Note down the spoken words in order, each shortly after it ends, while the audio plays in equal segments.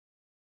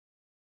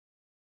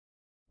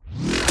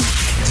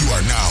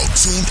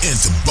tuned in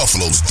to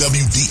Buffalo's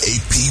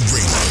WDAP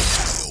Radio.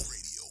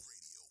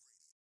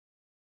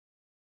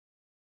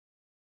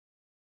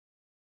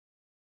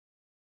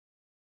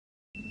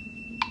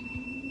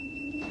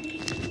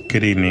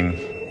 Good evening.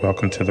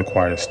 Welcome to the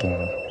Quiet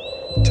Storm.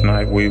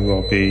 Tonight we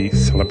will be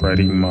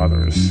celebrating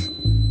mothers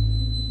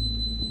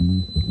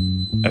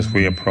as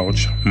we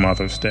approach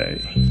Mother's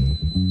Day.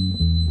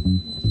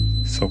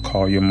 So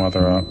call your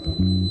mother up,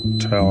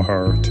 tell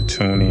her to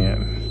tune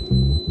in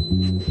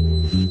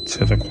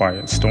to the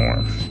Quiet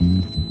Storm.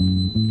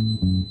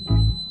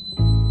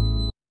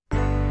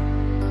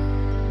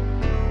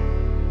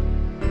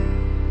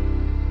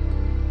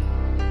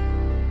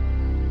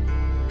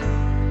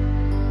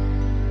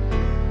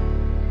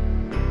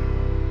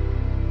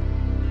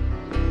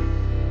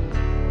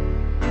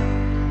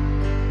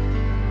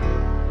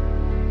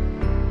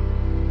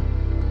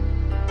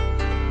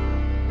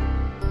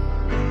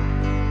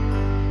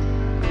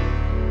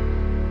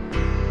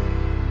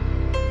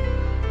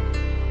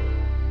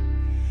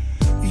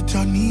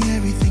 Taught me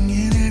everything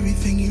and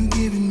everything you've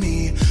given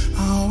me,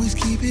 I always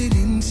keep it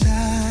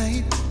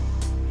inside.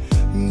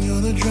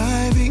 You're the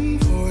driving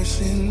force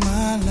in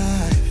my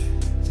life.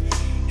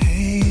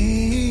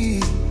 Hey,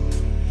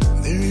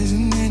 there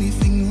isn't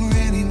anything or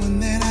anyone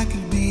that I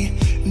could be,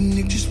 and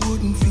it just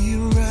wouldn't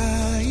feel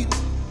right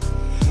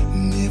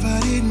if I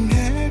didn't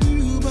have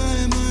you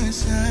by my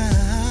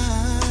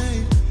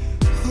side.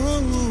 Oh,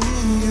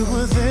 you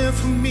were there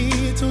for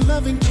me, to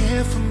love and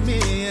care for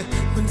me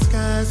when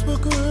skies were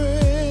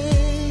gray.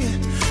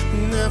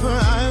 Whenever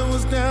I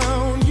was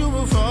down, you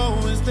were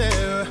always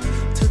there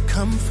to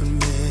comfort me.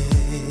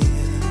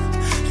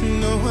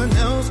 No one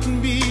else can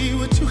be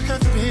what you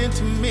have been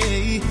to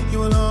me. You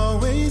will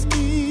always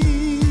be,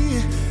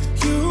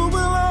 you will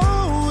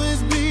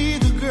always be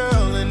the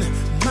girl in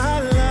my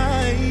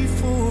life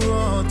for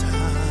all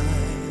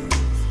time.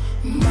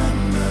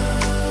 Mama,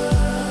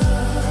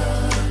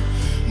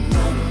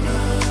 mama,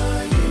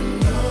 you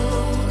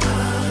know I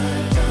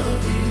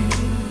love you.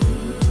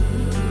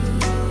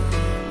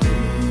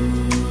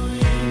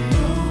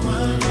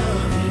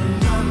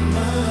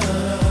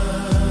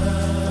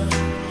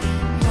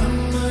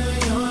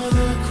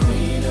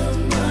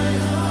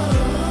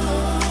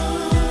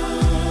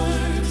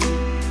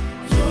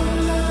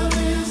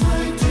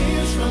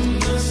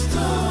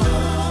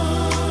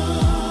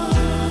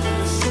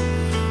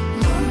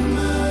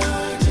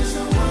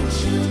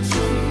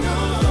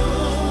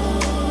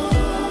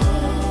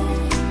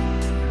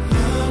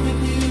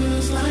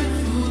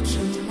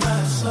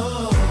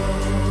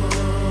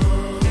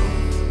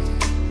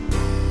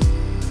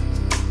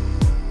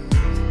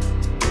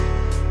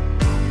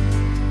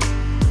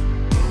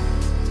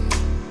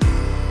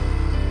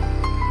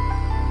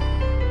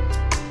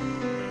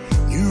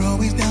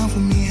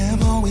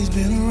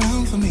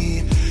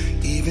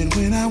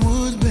 When I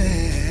was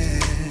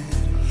bad,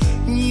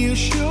 you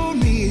showed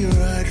me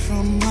right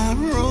from my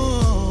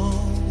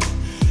wrong.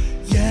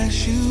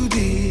 Yes, you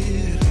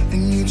did.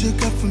 And you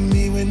took up for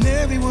me when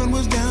everyone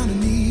was down on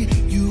me.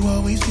 You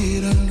always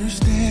did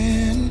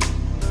understand.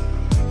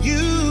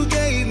 You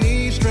gave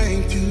me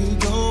strength to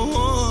go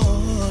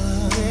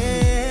on.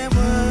 There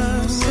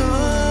were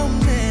so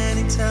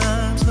many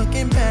times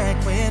looking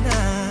back when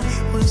I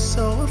was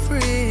so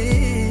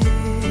afraid.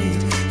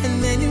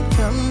 And then you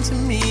come to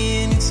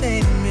me and you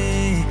say to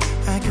me,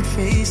 I could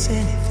face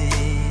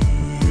anything,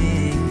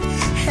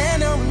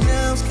 and no one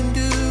else can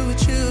do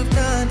what you've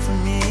done for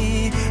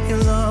me.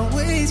 You'll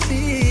always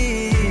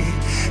be,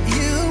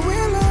 you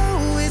will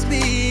always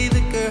be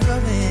the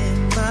girl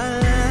in my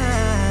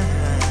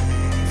life.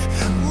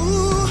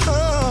 Ooh,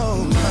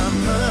 oh,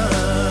 mama,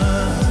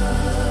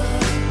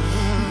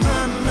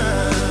 mama,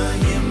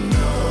 you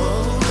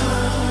know I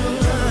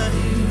love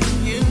you.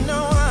 You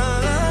know I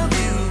love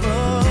you, oh,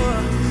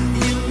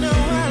 you know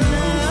I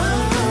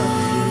love you.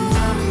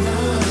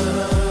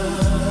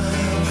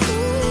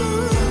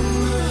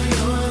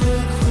 You're the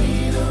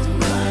queen of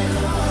my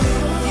heart.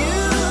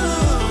 You,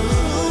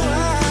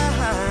 I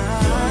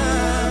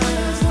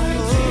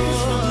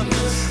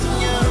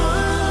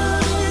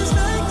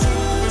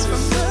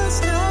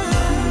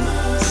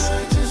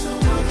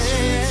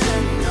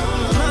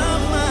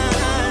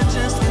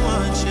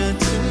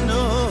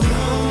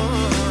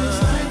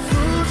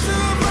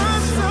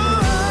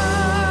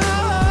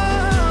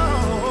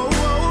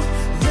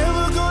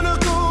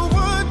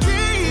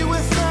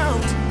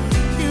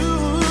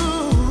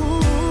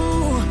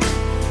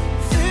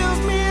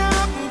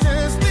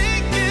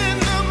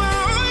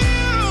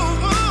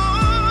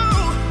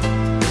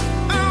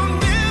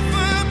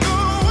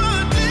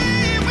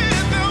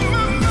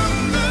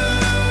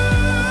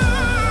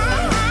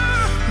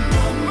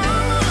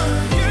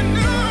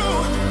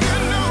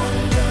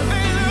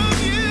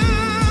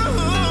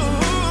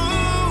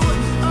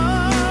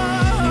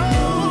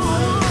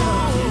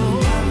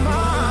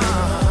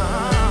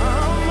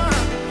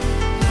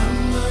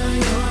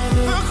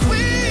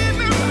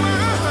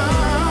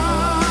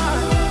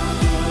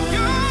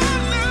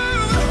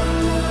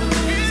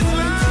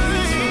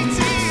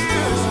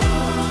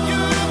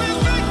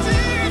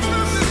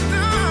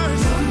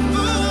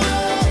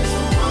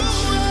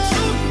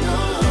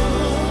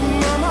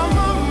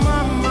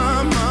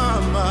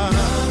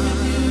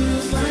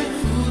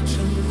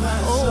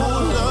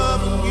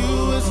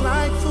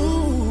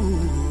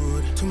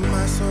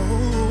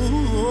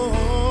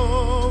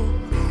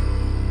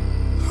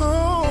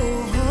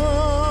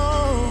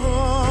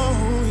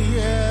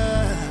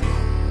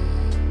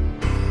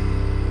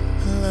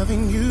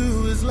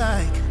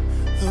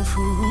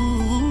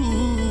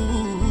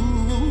Ooh,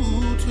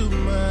 to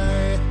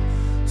my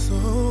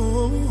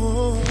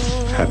soul.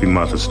 Happy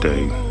Mother's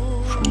Day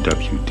from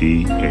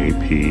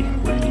WDAP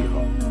Radio.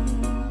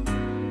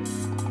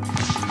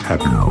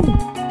 Happy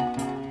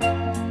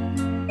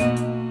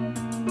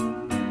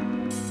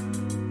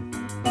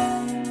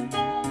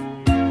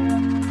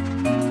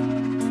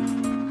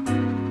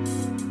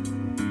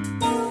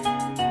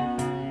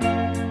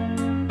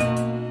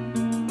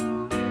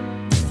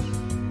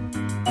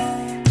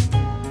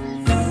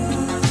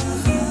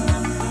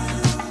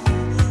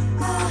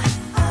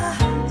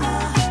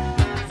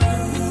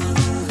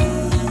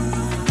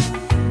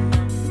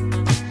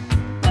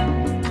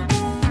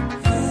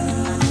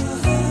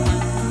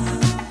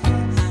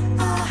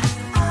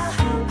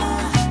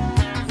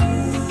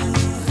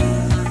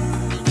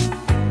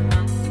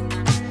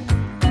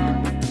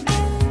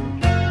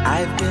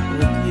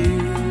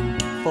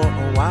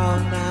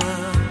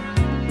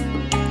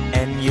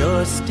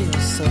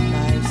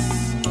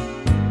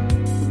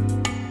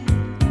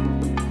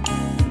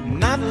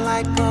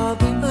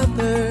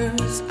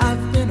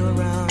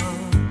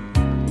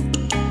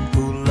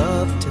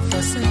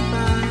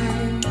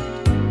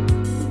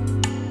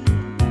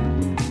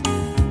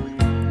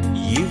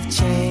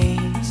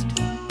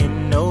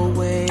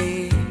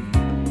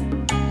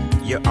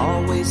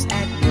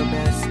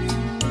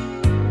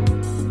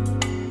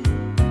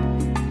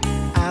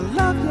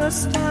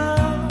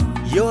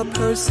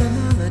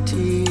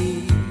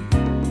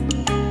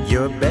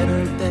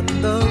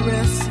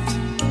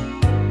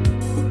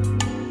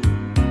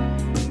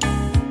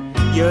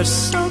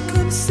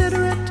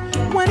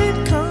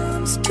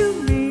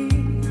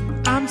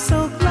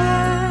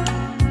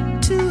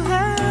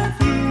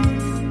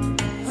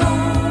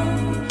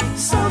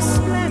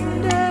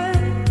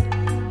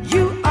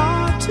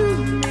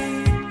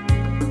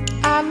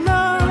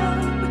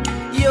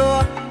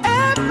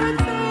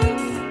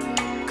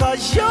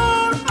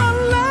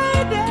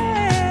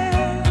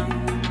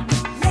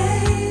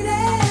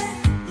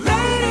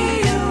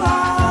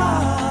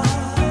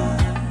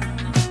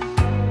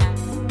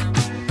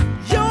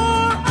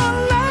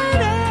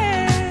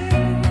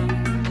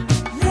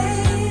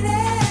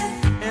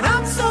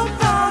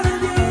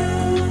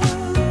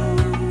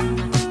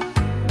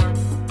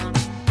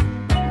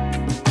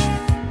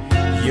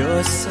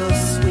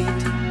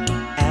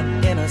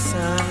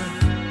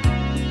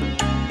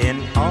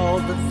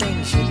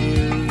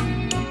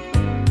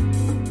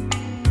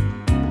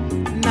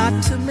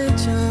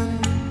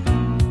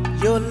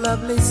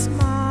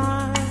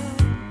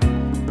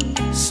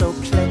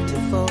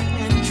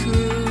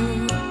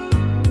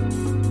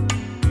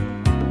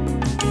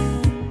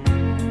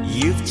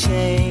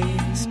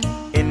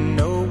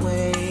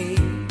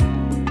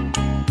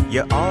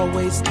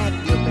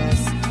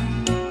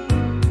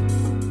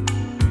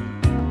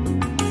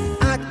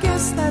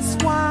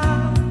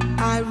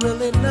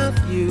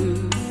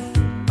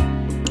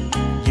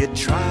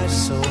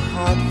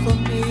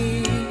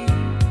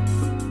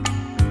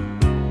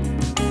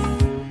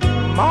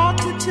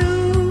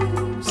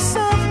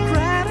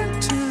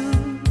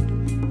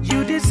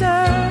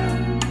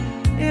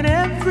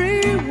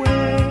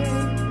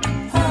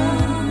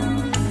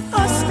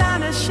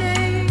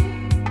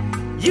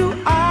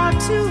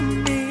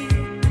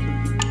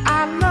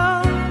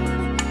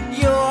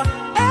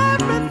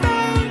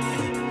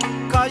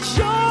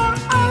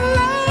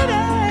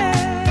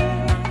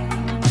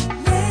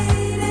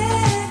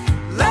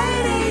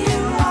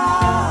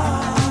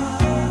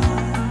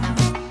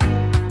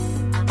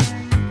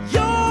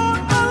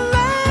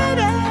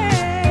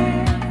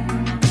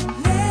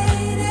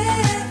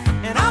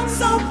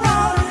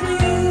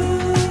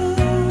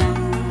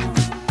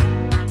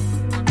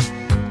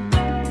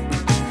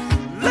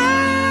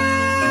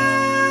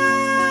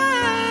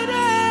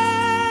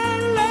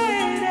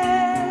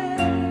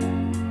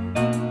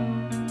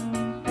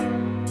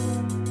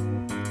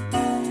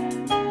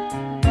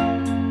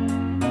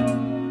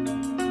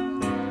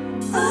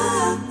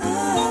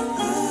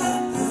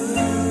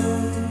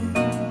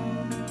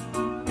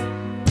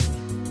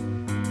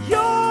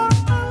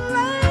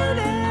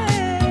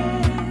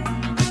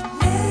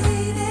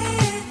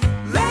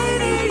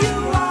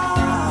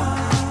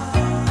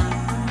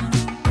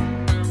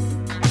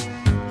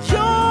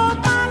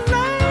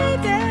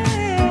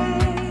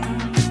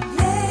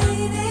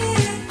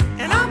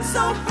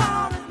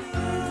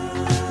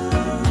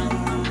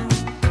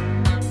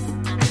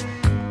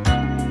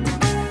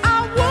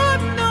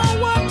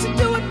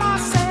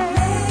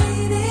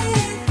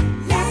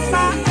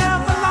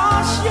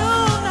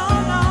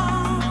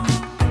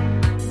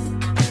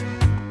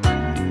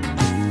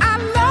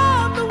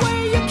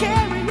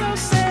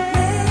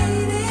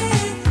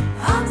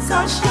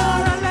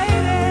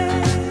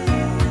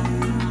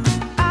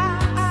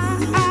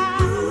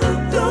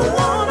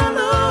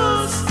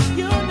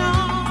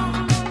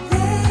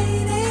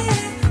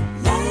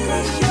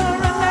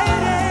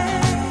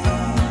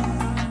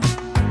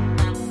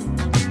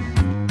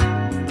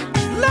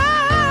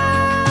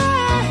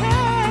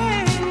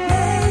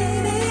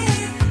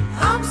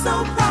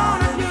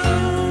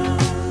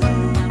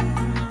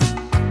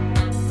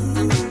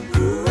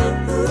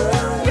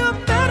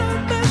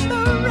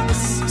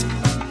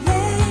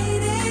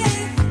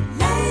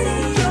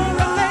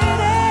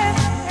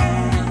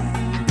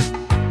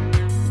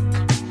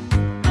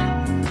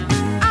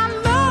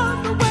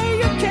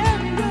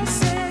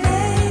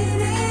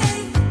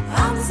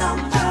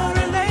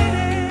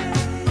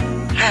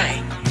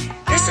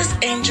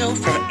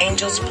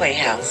Buffalo's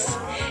Playhouse,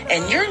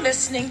 and you're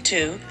listening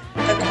to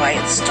The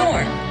Quiet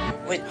Storm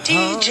with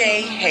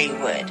DJ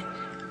Haywood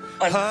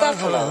on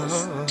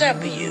Buffalo's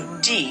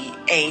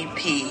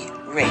WDAP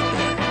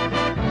Radio.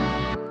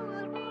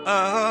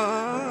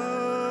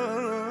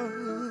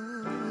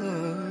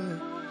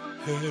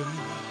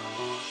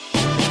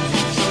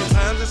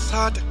 Sometimes it's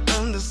hard to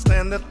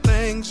understand the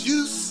things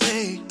you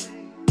say.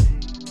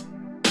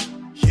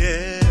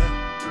 Yeah.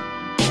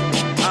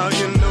 How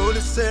you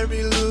notice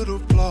every little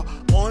flaw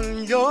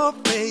on your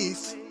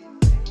face.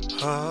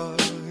 Oh,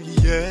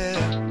 yeah.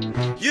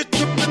 You're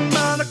tripping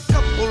about a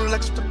couple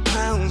extra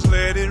pounds,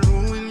 let it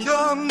ruin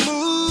your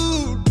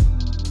mood.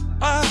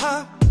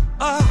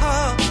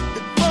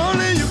 If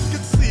only you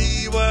could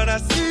see what I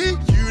see,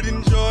 you'd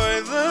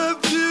enjoy the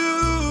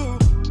view.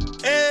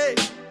 Hey,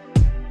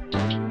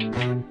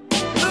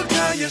 look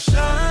how you're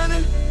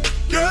shining,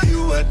 girl,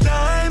 you a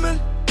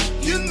diamond.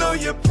 You know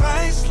you're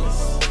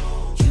priceless.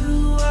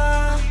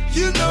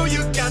 You know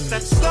you got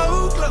that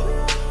soul glow.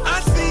 I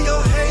see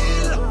your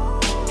halo.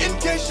 In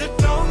case you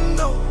don't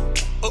know,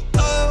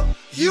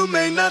 you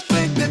may not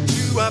think that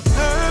you are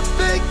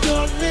perfect.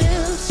 Your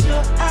lips,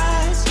 your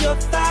eyes, your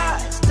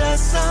thighs,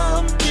 there's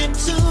something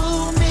to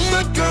me.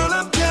 But girl,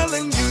 I'm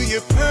telling you,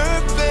 you're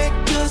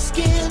perfect. Your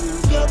skin,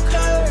 your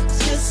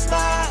curves, your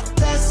smile,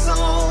 that's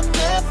on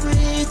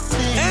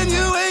everything. And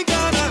you ain't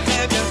gotta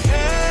have your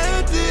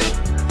hair did,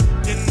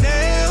 your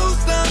nails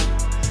done,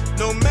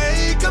 no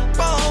makeup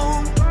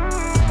on.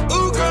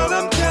 Ooh, girl,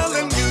 I'm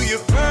telling you,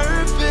 you're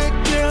perfect.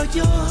 Girl,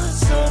 you're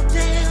so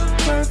damn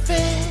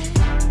perfect.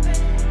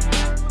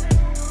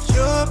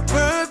 You're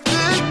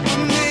perfect for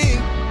me.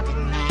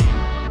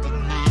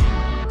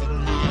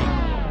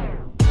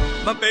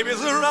 My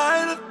baby's a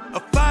rider, a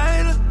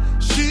fighter.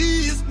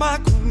 She is my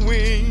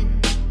queen.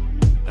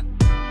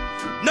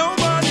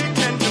 Nobody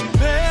can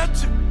compare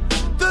to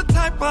the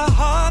type of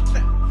heart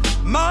that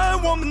my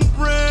woman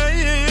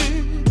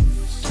brings.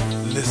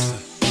 Listen,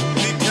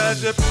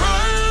 because you're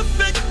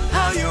perfect,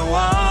 how you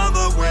are,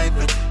 the way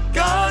that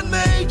God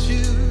made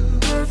you.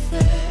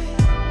 Perfect.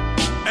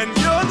 And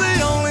you're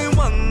the only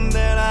one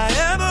that I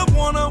ever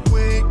wanna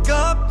wake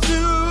up to.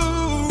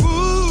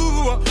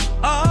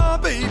 Oh,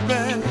 baby,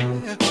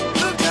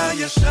 look how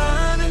you're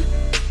shining.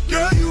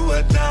 Girl, you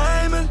a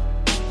diamond.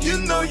 You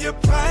know you're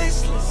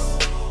priceless.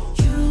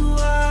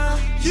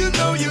 You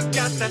know you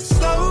got that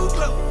soul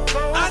glow.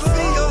 I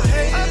see your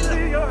halo.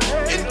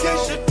 In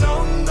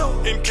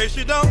case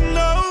you don't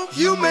know,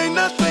 you may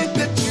not think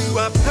that you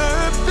are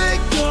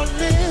perfect. Your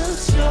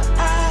lips, your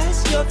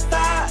eyes, your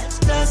thighs,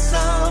 there's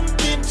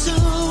something to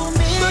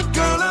me. But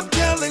girl, I'm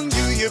telling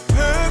you, you're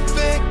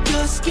perfect.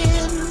 Your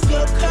skin,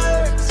 your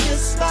curves, your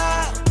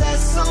smile,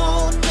 that's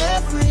on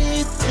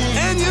everything.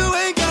 And you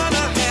ain't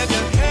gotta have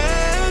your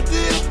hair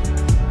did,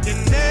 your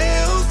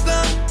nails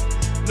done,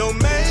 no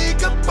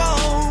makeup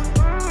on.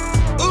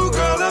 Ooh,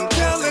 girl, I'm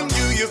telling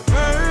you, you're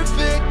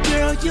perfect.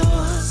 Girl,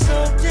 you're so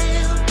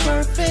damn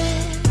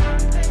perfect.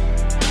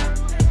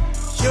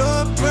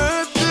 You're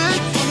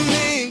perfect for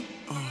me.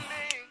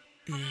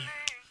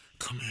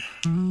 Come here.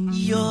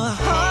 Your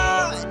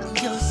heart,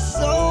 your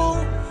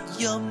soul,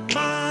 your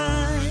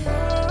mind.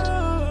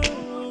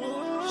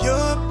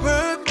 You're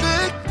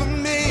perfect for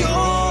me.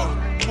 You're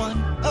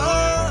one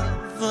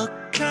of a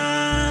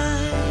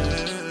kind.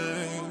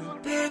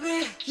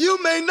 Baby, you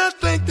may not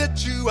think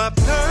that you are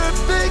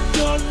perfect.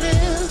 Your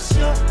lips,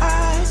 your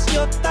eyes,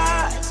 your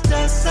thighs,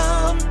 there's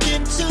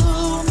something to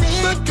me.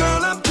 But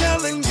girl, I'm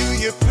telling you,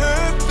 you're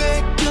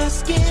perfect. Your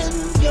skin,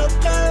 your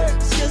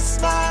curves, your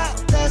smile,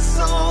 that's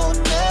on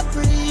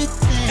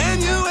everything.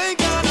 And you ain't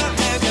gotta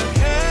have your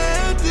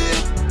hair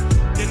did,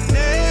 your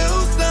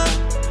nails done,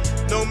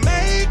 no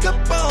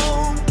makeup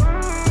on.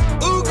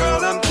 Ooh,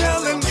 girl, I'm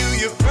telling you,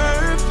 you're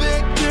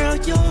perfect. Girl,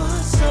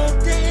 you're so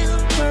damn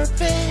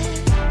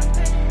perfect.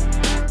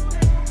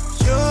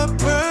 You're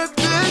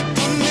perfect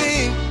for me.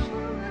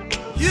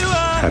 You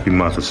are. Happy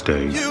Mother's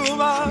Day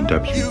from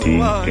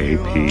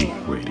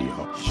WDAP Radio.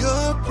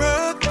 You're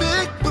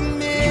perfect for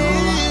me.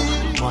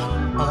 You're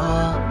one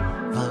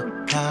of a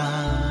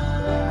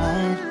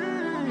kind.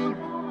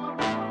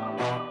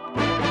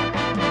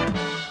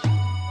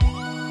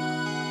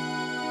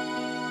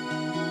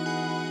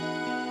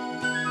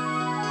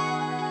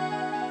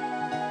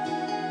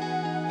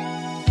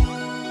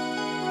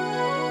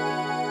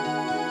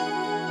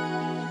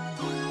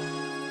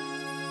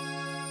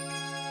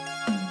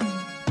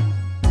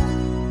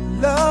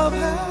 Love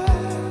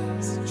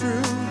has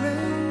truly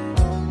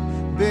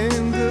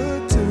been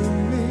good to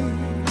me.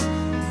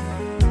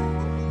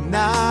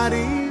 Not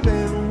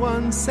even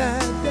one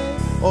sad day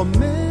or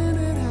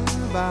minute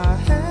have I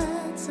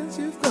had since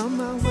you've come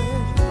my way.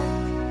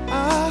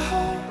 I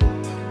hope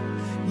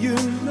you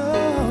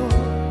know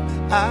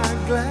I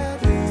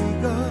gladly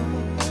go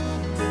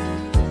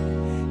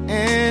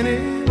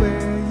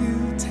anywhere you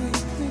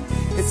take me.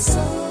 It's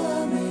so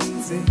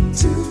amazing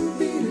to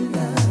be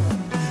loved.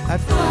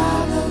 I'd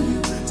follow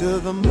you to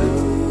the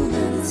moon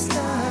and the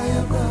sky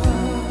above.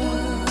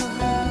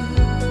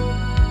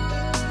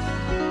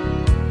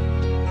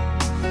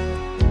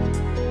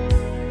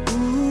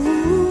 Ooh,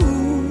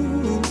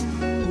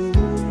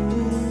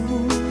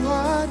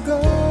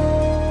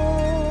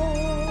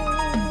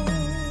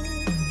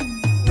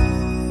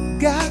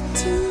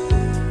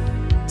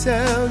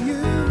 tell you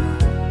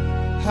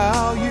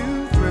how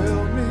you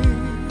thrill me.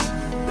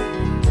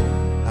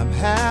 I'm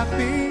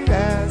happy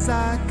as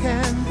I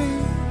can be.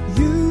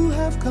 You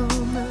have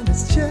come and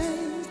it's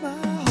changed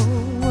my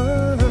whole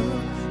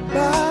world.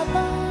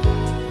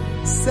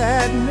 Bye-bye,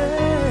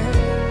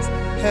 sadness,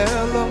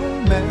 hello,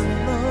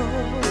 mellow.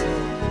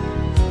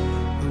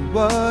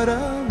 What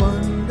a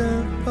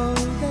wonderful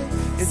day.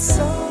 It's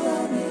so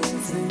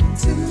amazing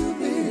to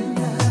be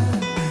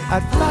alive.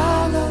 I'd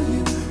follow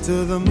you to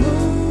the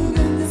moon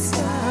and the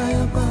sky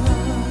above.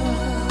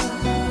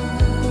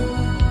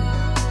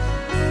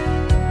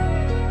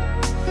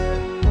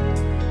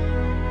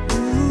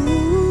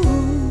 Ooh,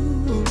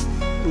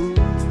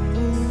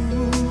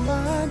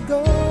 I'd go.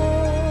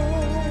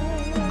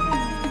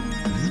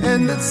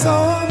 And it's so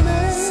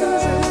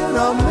amazing,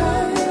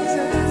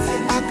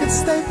 amazing. I could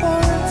stay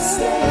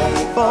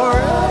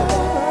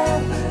forever,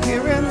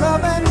 here in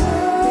love and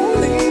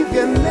leave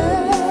you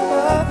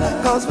never,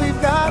 'cause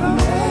we've got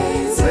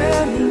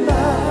amazing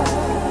love.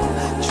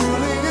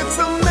 Truly it's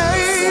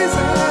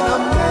amazing,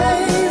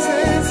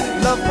 amazing.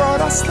 Love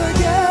brought us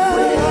together.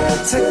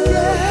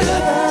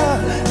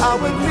 I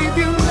would leave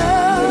you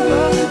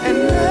never and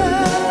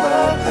never.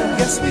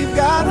 Yes, we've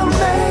got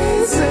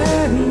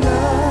amazing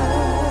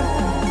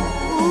love.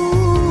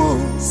 Ooh,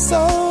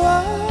 so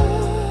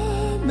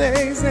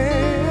amazing.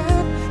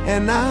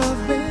 And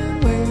I've been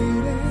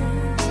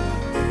waiting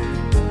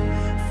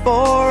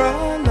for a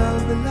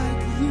love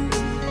like you.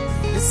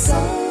 It's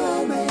so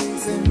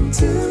amazing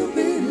to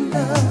be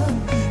loved.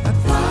 I'd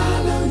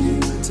follow you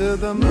to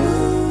the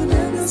moon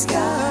and the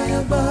sky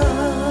above.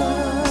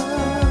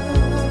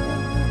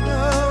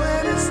 Oh,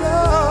 and it's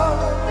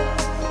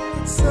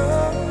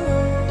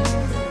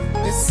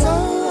so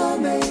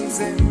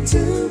amazing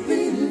to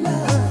be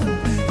loved.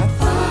 I'd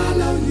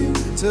follow you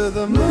to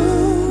the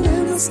moon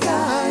and the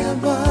sky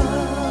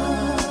above.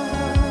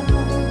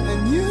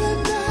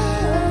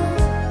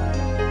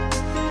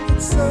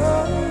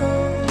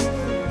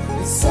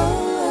 It's so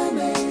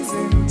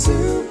amazing to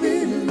be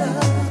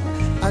loved.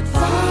 I'd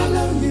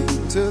follow you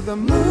to the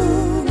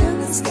moon and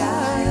the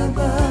sky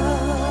above.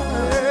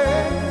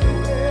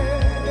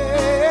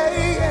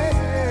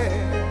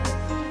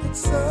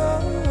 It's so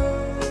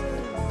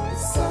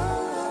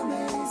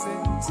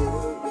amazing to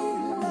be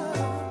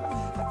loved.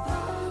 I'd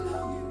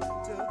follow you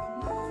to the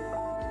moon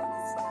and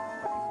the sky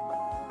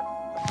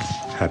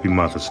above. Happy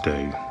Mother's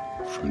Day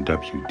from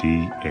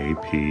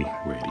WDAP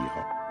Radio.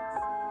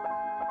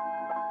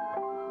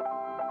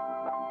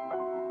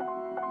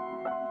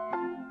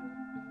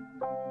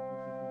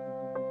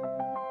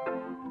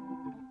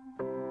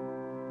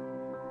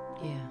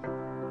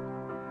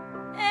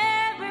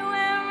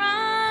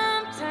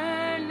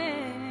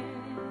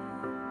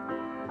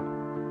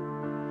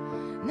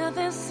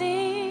 Nothing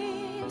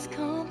seems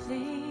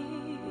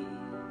complete.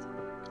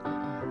 I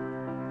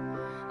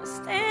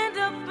stand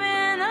up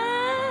and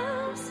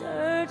I'm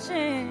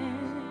searching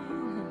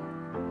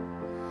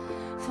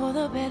for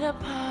the better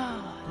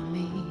part of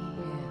me.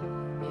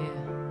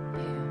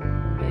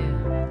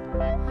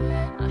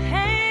 I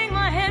hang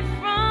my head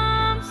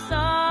from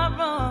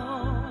sorrow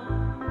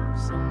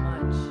so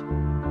much.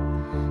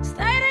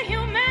 State of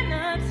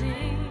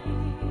humanity.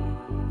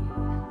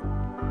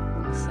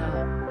 So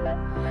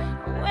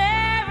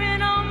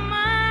wearing on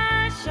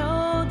my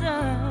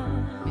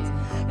shoulders,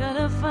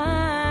 gotta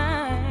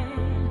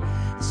find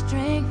the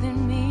strength in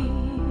me.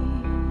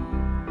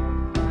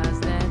 Why's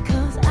that?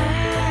 'Cause I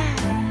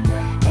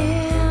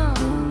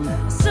am a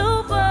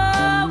super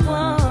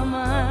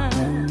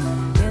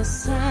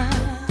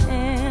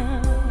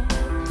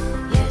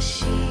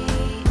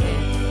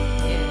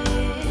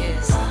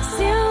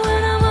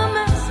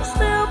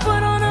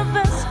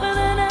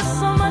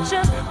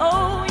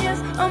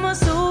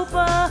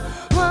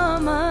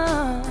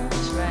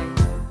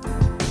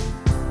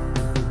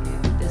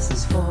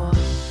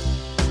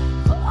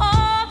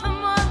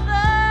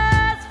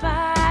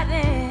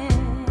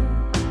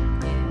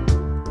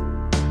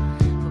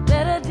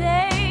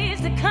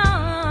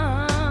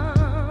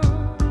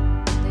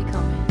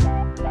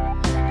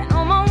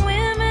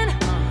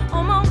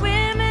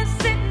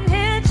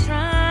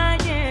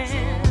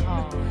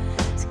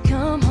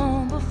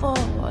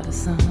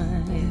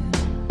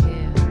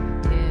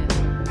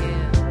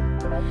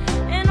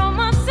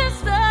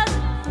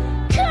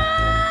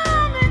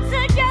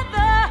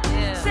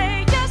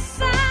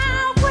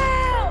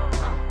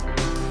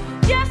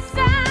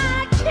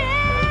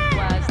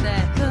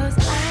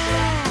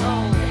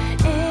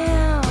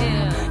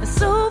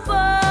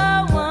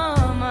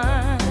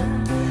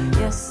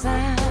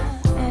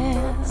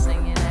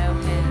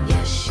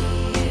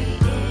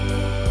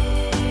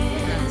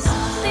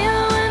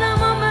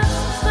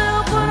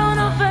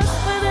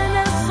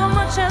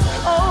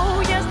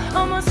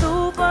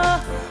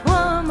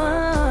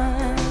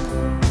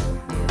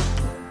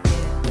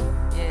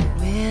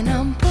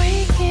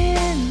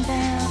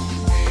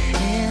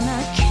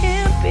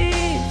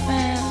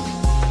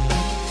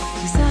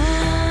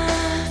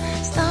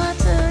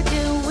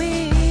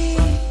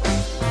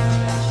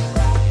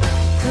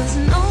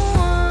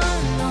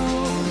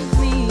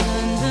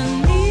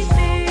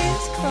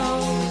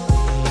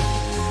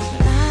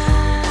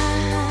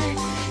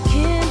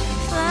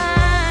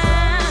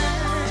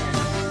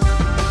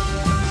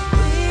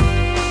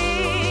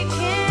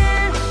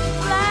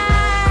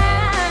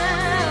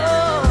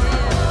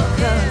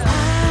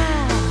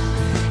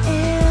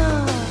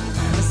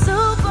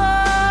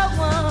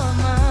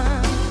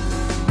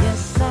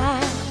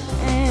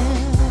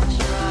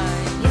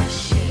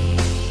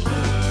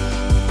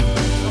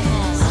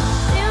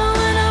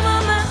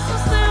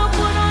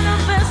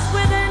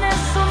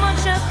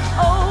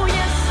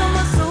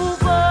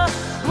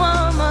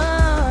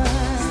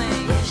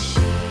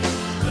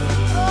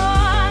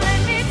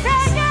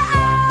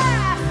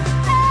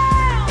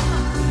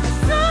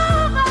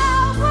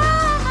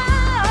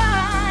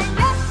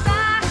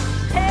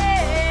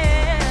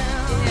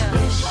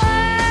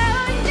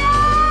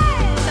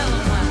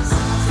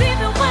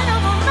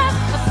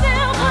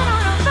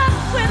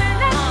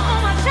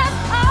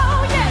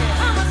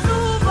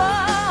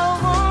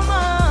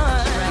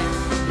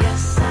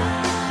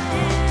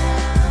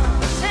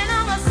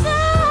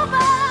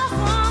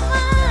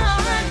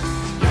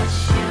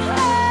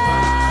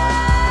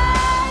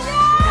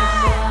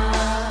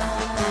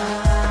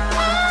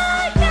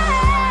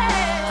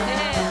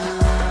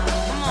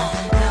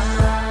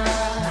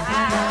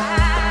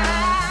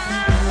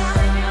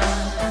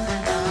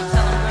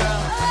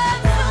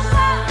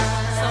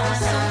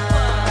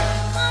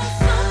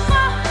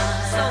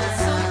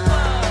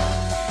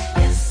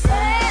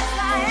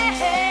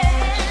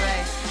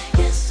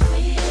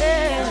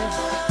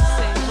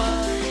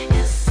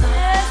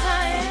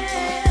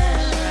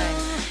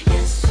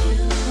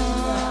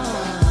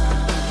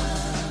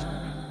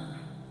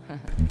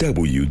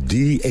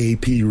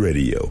WDAP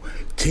Radio,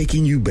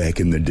 taking you back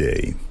in the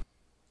day.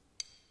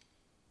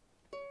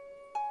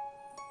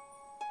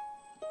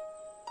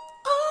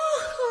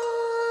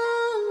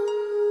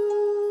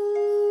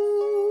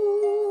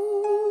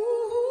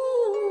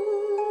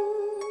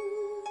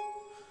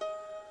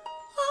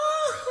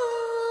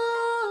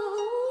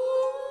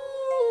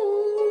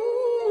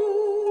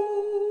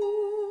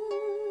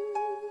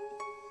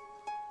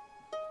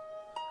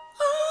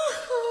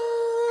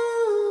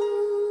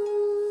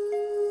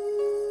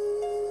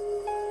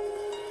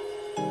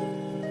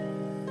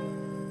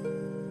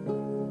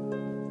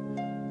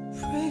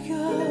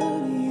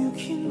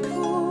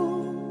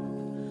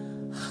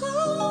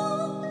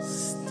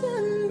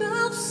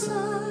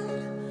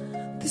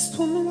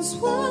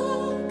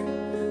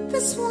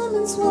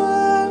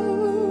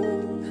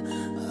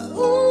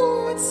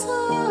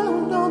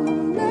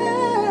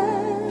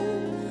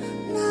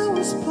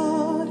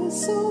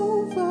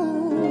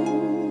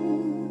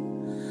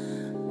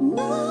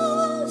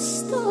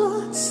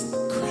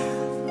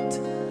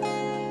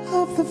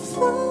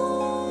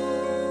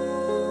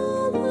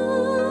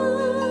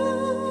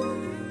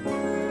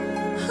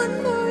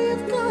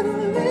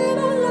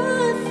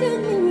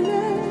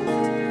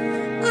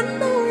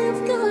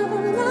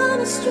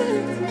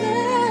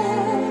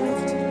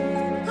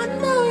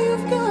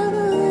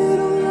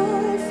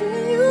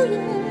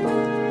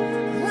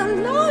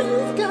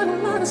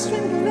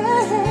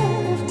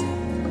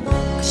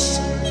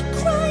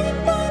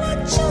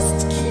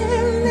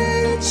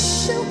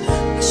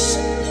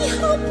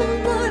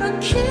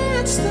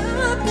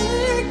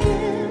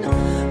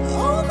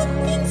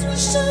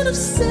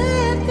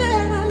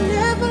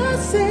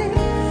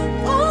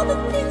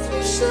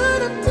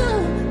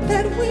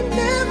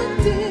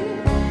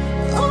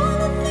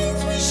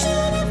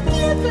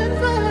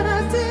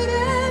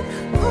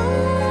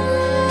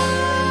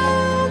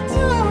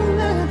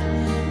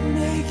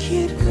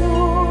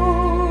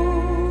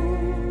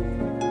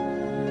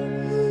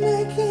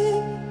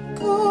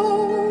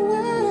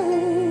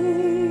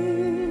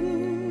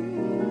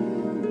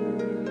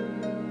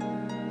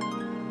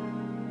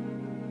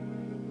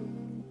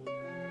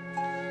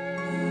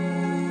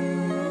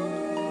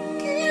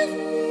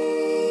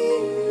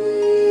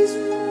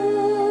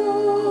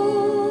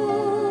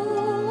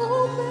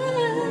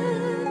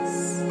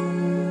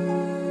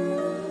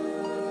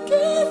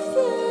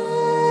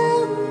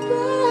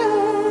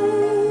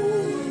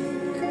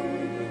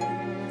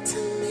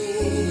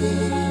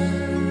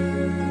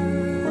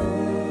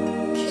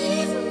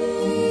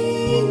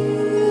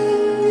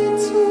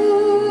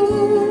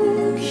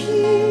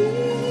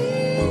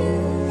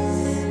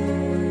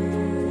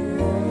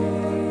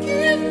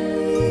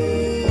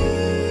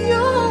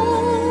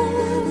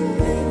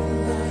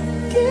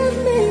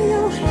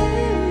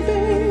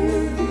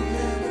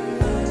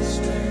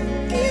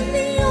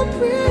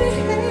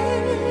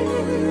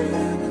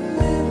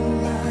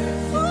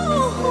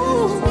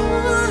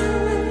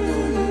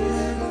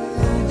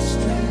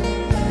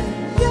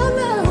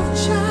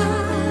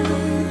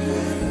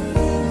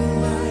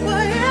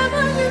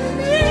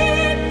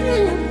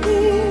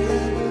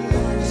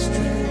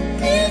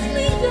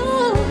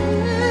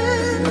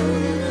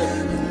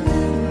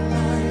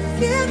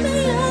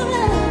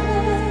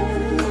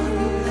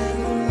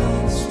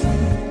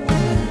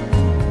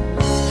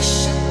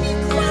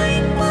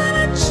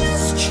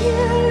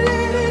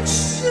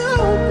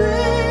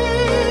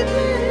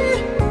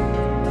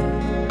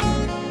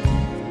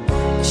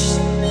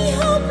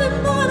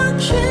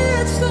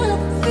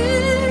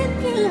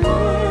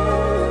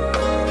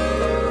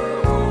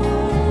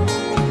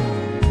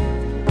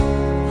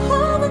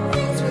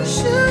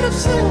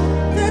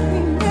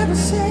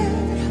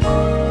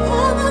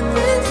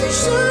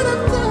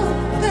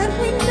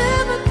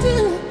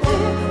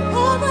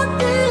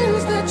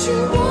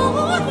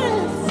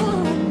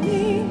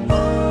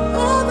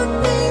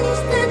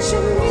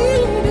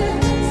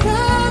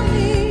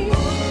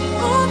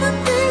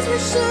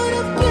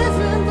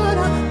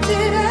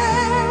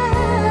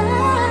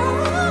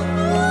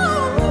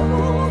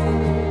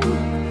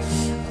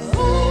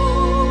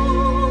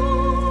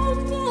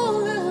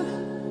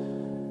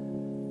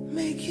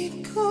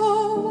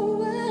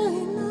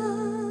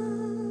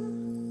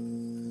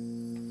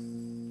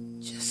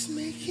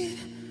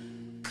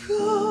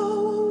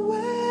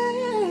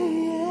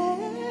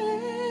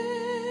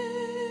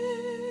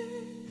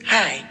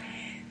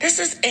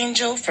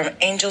 Angel from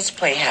Angel's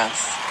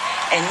Playhouse,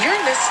 and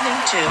you're listening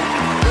to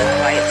The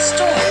Quiet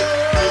Storm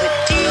with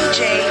DJ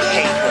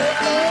Haywood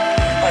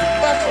on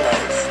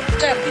Buffalo's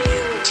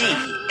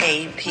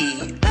WDAP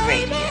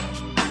Radio.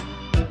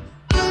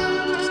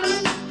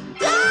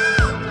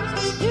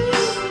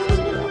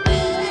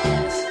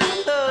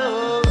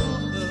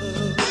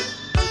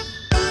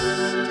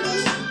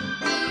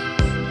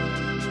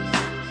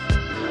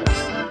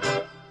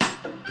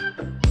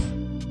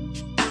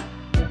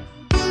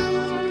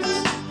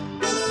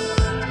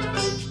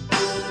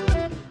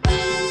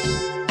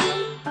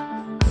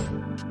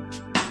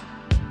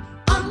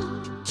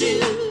 Till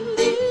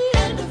the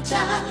end of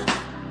time,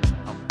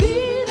 I'll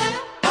be there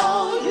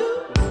for you.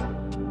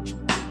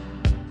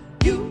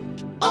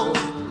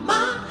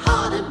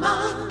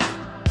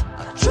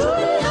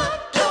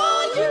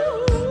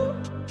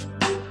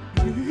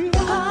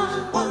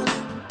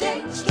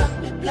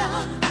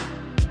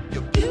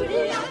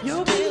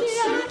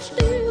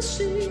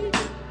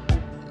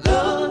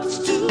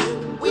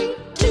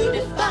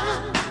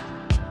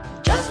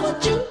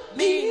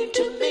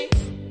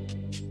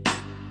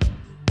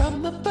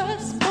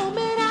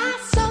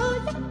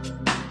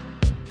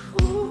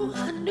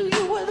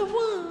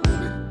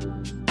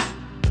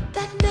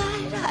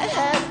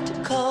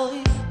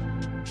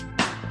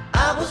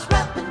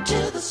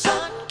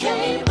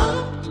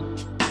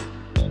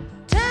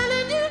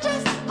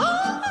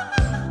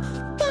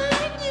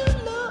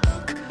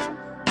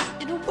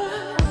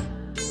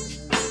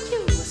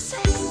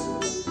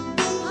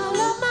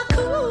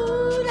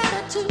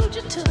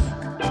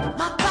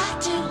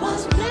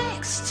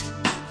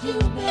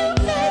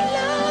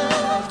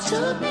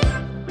 to me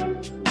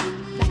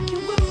like you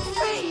were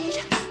afraid.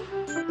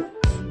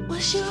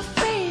 Was you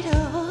afraid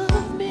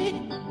of me?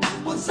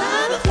 Was I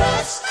the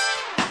best?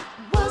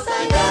 Was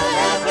I your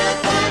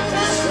everything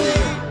to see?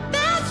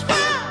 That's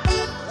why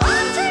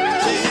until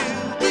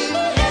the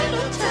end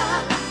of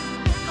time,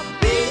 I'll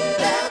be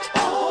there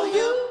for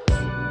you.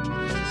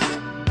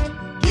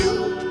 You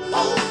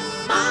hold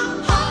my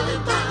heart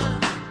and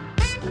mind.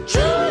 I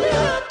truly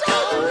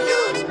adore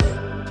you.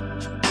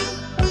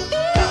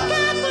 You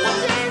got my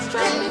days,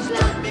 drive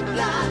me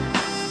blind.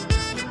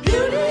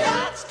 Beauty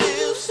I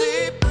still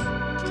see.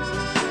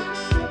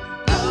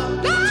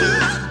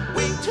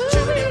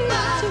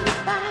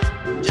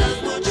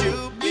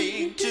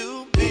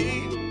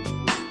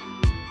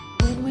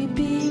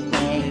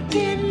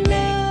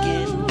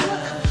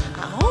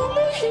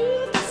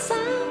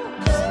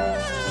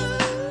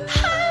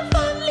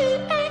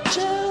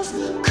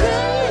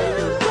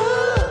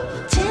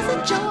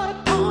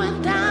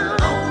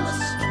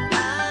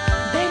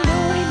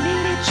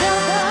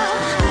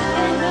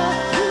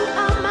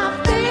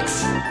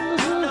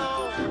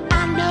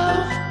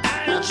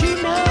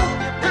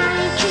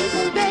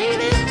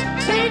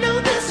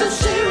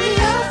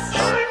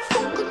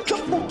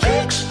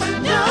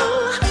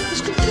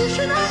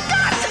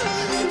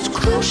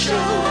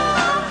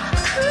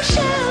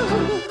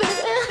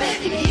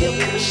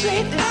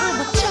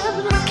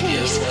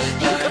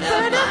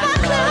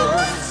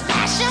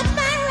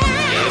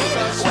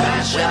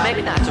 Well,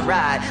 maybe not to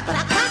ride, but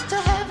I got to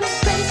have your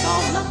face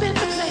all up in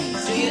the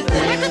place. Do you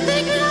think I can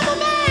think I'm a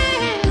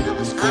man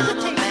of exquisite taste? I'm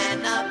a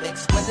man of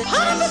exquisite taste.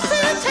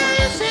 100%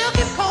 Italian silk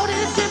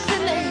imported gypsy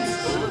lace.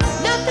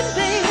 Nothing,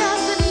 babe,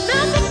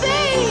 nothing,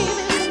 baby,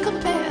 can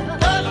compare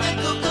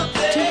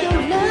to your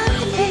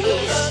lovely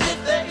face.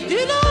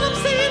 You know what I'm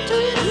saying to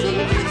you?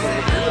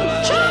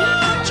 Trying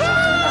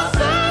to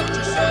say,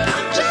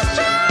 I'm just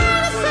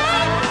trying to say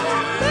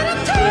that I'm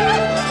too.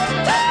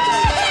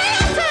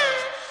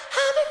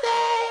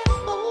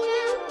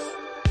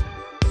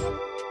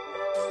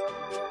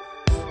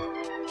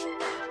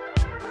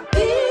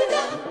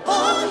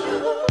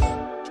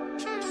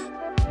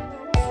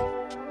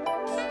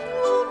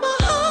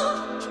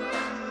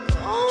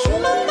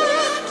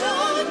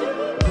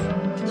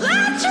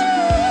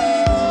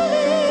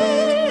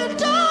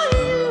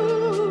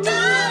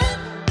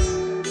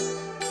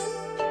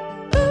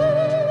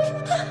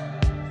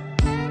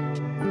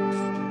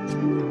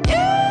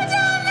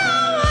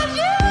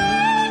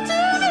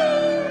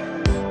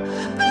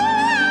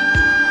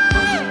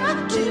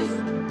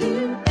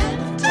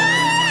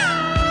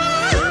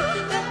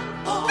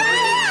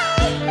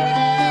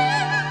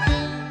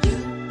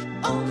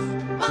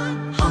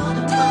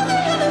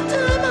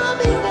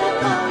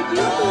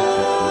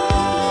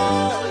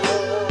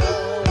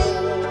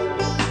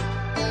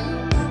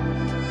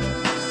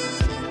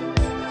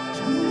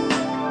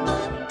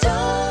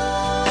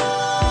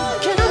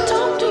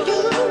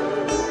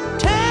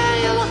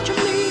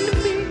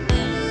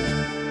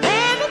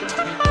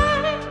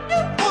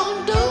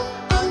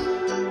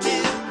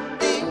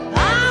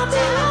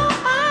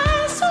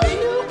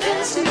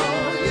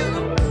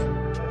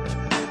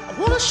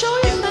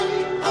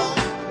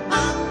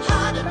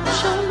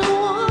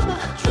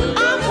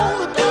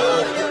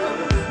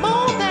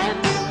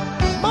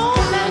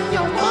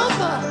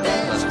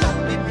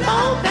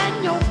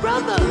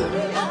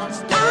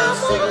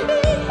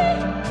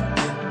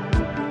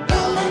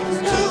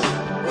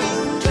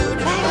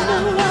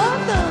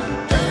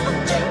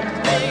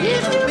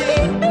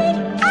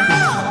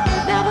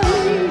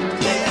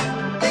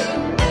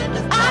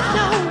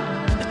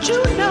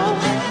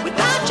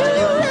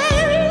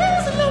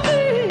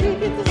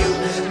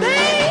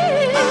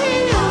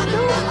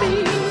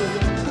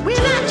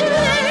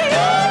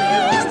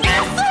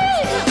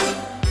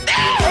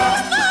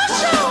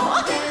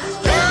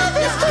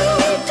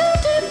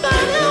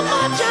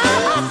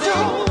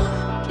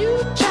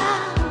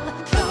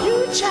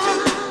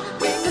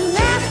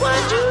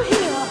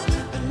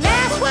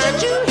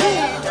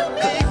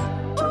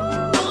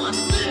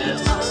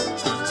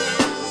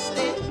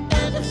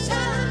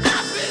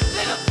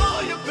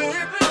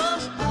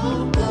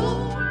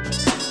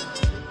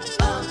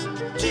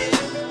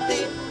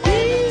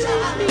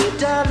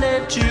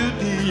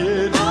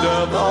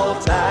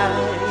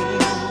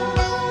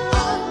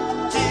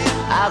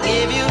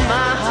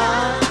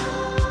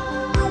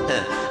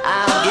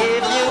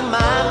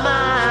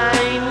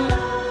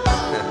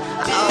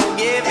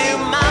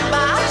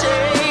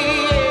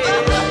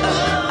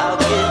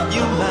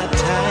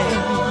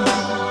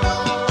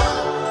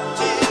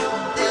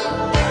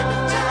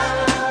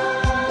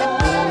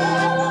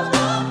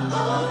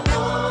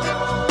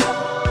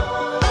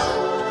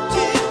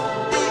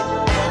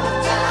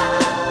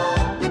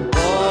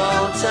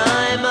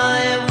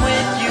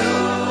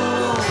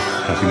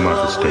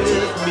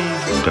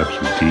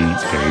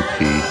 WDAP.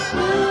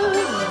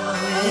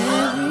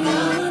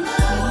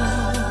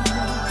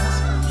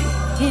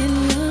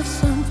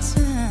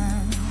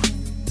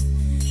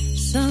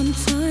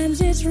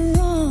 Sometimes it's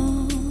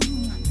wrong,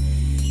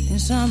 and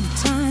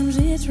sometimes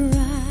it's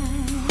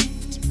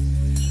right.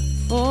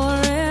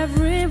 Forever.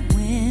 every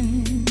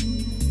win,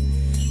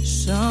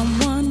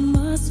 someone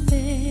must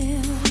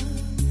fail.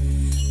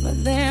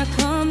 But there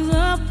comes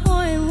a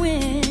point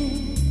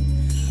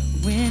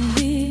when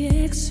we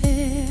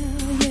exhale,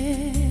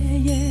 yeah,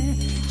 yeah.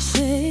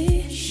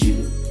 Say,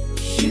 shoot,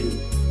 shoot,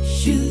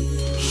 shoot,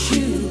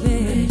 shoot,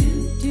 baby,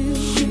 do,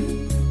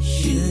 shoot,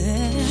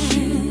 shoot,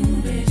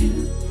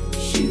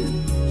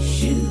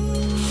 shoot,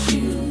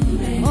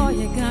 shoot. All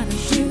you gotta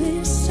do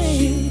is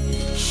say,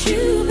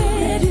 shoot,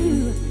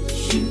 baby,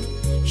 shoot,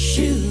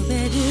 shoot,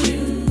 baby,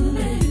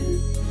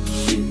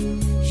 shoot,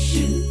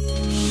 shoot,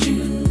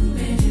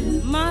 baby.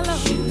 My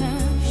love now.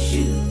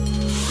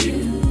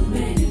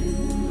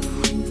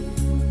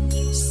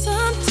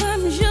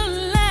 Sometimes you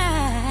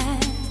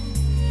laugh,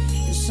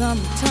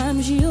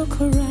 sometimes you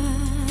cry.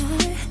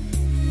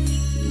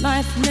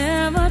 Life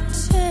never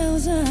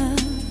tells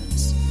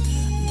us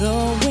the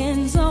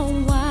winds are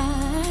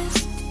wise.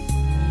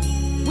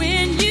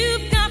 When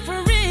you've got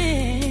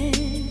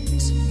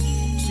friends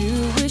to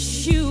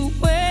wish you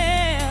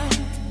well,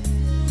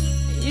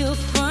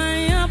 you'll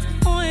find a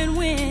point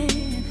when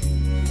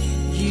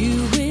you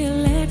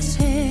will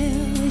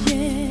exhale,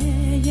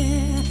 yeah,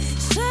 yeah.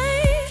 Say,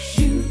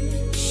 shoot,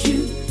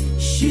 shoot,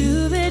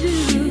 shoot, baby,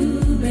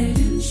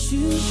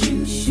 shoot,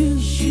 shoot, shoot, shoot,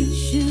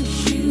 shoot,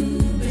 shoot,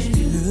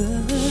 baby,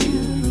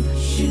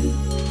 shoot,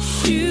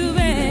 shoot,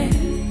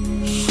 baby,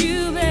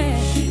 shoot,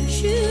 baby,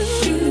 shoot,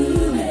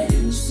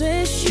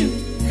 say shoot,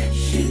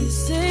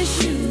 say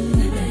shoot,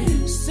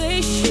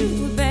 say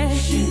shoot,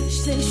 baby,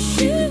 say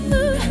shoot,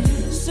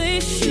 say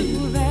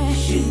shoot,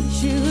 baby,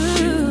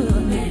 shoot,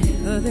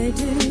 they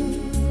do.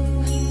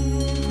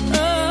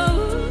 Oh,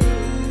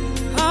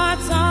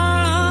 hearts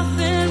are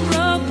often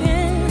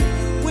broken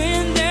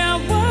when there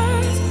are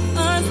words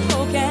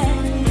unspoken.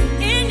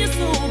 In your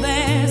soul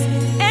there's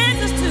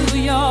answers to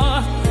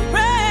your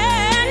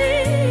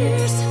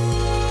prayers.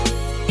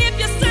 If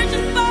you're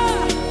searching for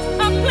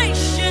a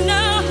place you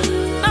know,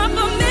 a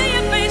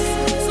familiar face,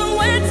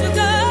 somewhere to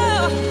go,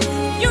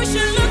 you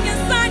should look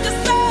inside your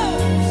soul.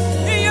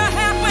 You're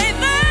halfway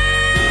there.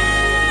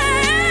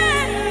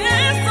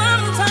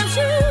 Sometimes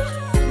you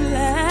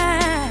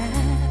laugh,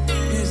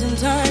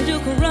 sometimes you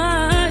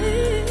cry.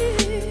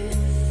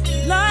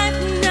 Life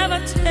never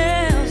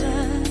tells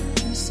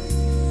us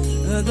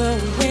the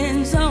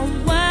winds are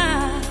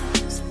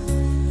wise.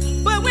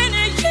 But when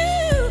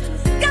you've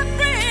got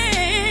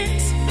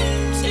friends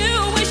to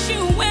wish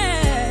you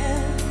well,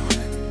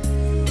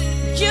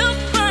 you'll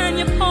find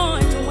your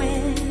point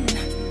when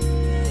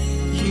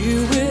you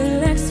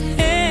will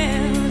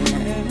exhale.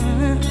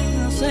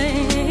 Say,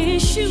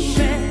 shoot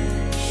back,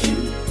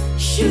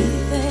 shoot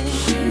back,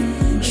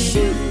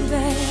 shoot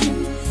back,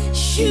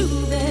 shoot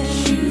back,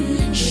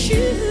 shoot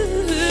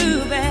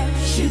back,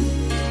 shoot,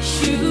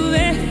 shoot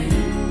back.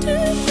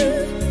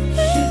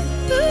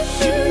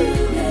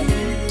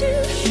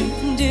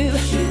 Do,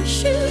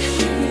 shoot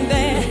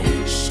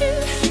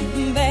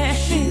back,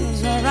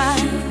 feels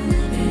alright.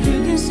 You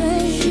can say,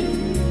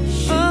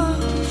 oh,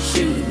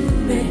 shoot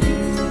back.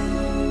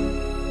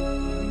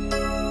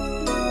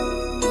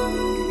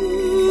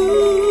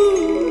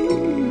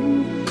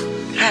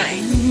 Hi,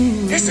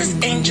 this is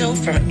Angel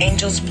from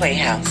Angel's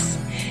Playhouse,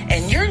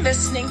 and you're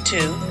listening to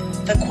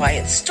The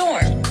Quiet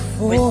Storm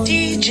with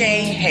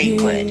DJ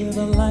Haywood.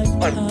 A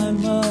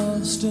lifetime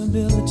of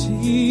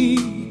stability,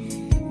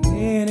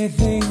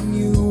 anything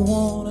you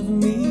want of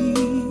me.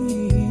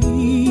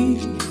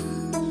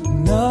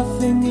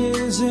 Nothing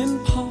is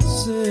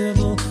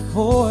impossible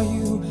for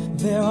you.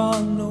 There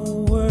are no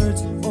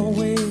words or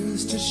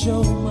ways to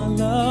show my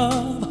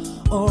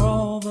love, or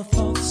all the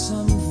thoughts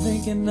I'm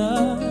thinking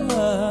of.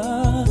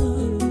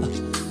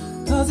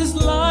 'Cause this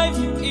life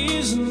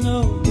is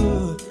no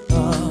good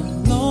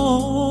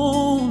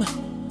alone.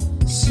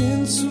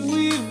 Since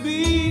we've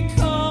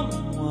become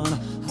one,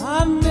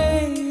 I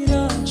made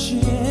a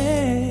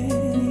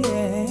change,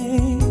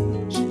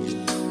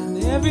 and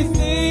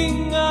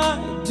everything I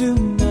do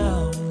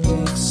now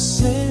makes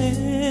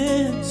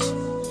sense.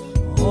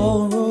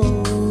 All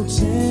roads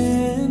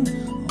end,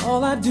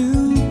 all I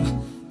do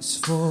is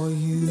for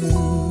you.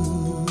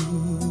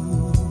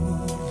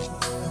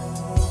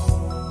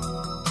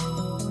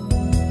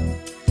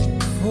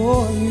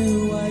 For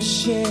you I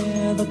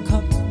share the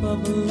cup of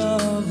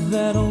love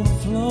that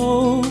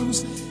overflows,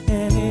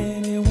 and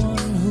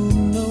anyone who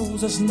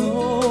knows us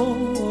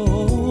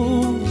knows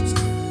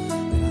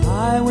that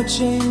I would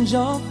change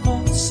all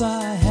thoughts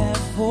I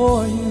have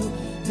for you.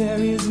 There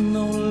is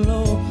no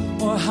low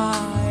or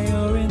high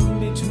or in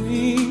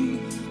between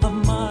of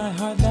my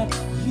heart that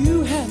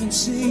you haven't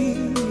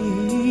seen.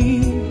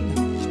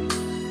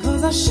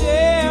 'Cause I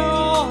share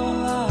all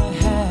I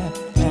have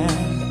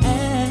and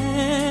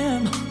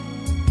am.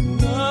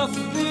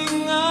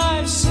 Nothing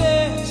I've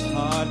said is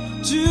hard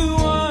to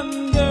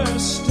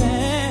understand.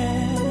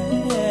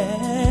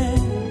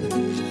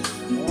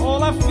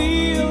 All I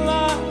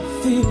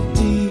feel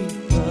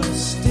deeper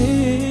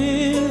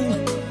still,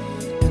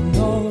 and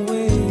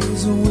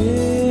always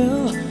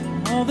will.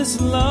 All this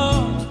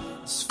love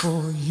is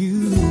for you.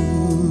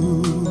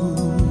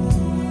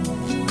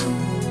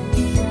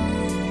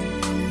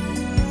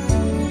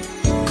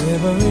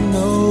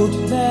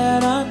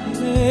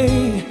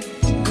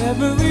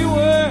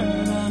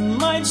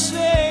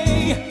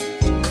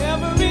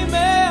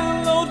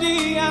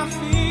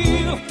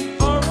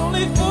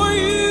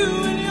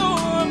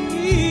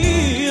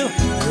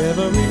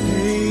 every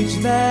page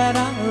that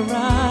I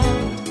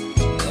write,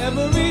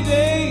 every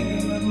day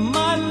of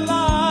my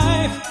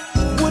life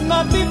would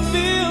not be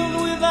filled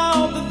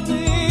without the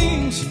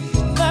things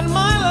that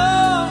my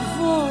love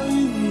for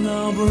you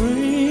now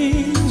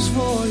brings.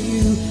 For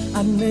you,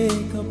 I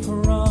make a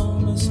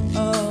promise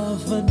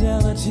of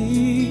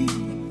fidelity,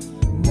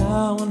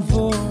 now and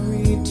for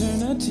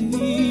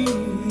eternity.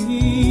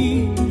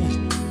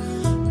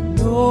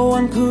 No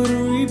one could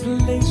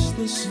replace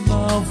this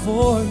love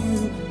for you.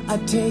 I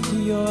take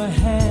your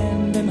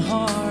hand and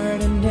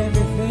heart and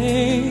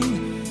everything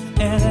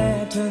and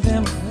add to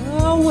them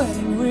a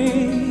wedding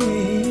ring.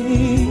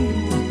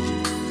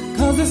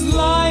 'Cause this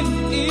life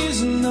is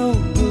no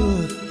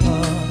good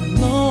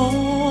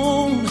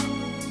alone.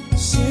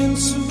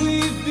 Since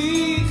we've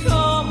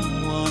become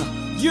one,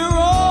 you're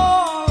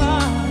all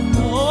I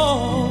know.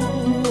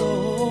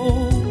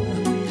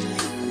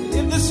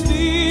 If this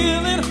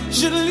feeling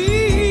should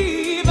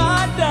leave,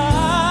 I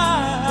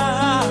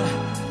die.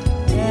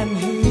 And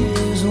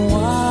here's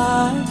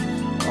why: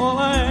 all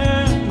I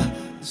am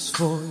is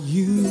for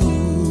you.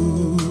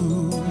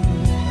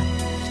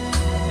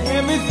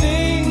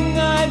 Everything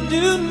I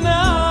do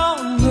now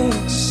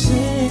makes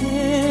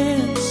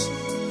sense.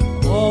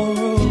 All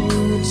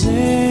roads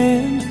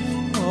end,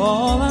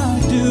 all I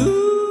do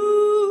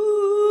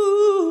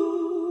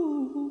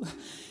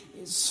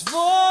is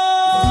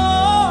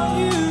for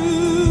you.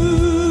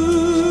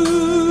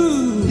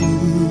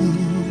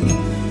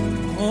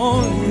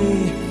 Only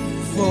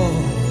for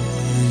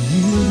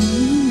you.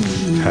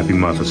 Happy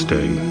Mother's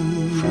Day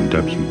from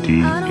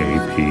WDAP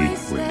Radio.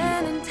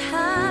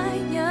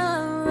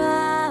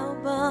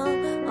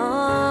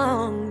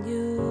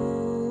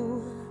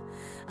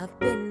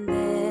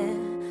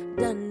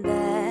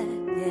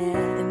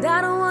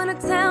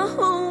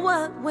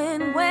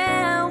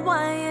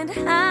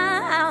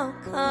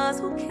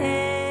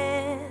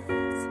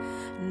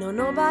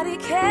 Nobody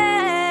cares,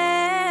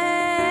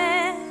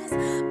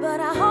 but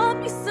I hope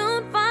you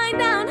soon find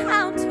out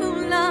how to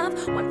love.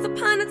 Once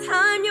upon a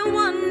time you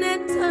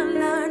wanted to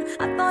learn.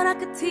 I thought I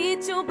could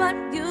teach you, but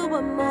you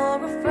were more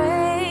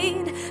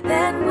afraid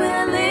than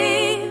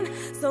willing.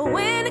 So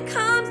when it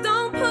comes,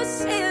 don't push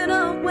it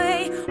away.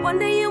 One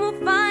day you will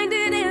find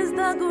it is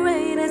the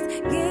greatest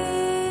gift.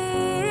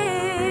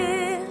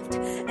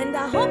 And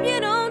I hope you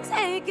don't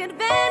take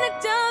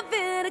advantage of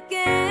it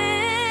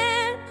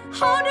again.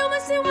 Hold her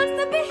when she wants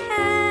to be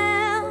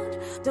held.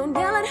 Don't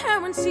yell at her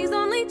when she's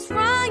only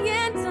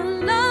trying to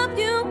love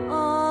you.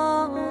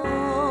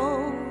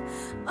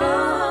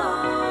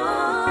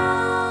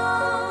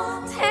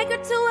 Take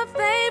her to her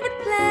favorite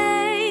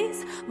place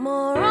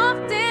more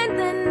often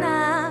than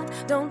not.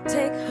 Don't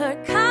take her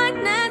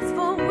kindness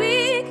for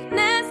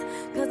weakness,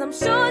 'cause I'm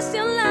sure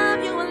she'll love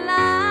you a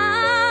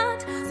lot.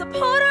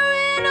 Support her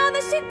in all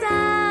that she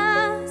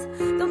does.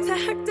 Don't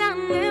tear her down,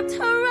 lift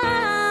her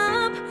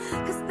up,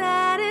 'cause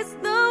that is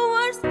the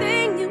worst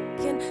thing you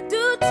can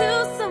do to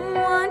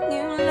someone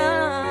you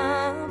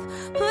love.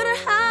 Put her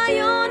high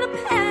on a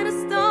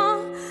pedestal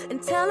and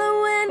tell her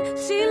when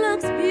she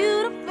looks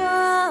beautiful.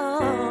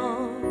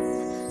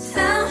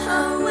 Tell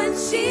her when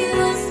she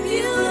looks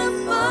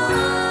beautiful.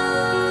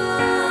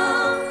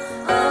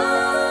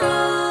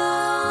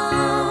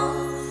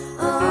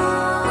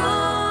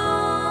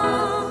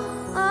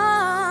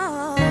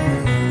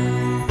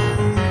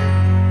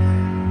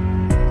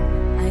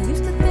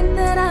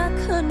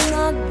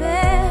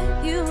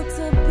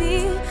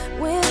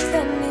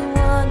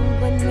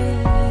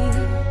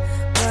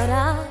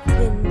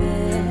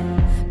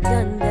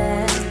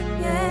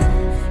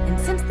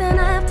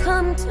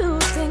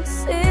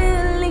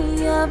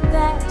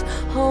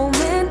 Whole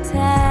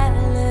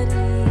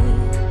mentality.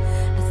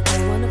 I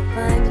still wanna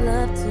find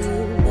love too,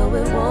 though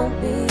it won't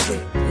be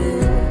with you.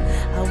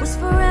 I wish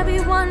for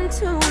everyone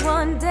to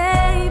one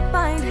day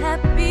find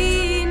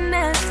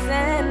happiness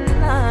and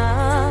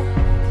love,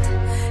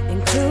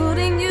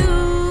 including you.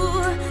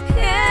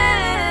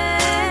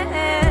 Yeah,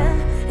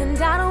 and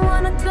I don't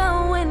wanna go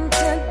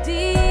into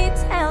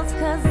details,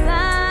 'cause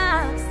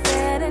I've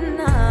said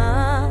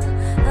enough.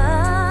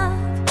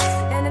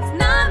 And it's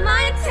not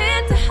my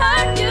intent to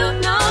hurt you,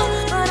 no.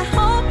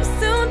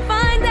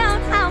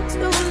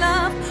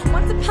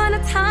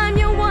 Time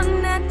you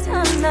wanted to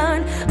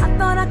learn. I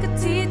thought I could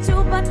teach you,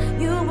 but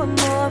you were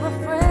more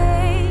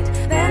afraid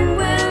than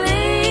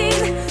willing.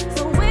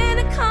 So when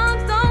it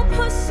comes, don't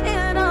push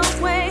it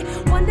away.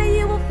 One day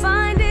you will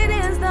find it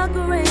is the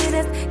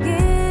greatest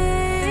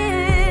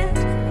gift.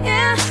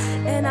 Yeah,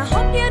 and I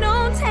hope you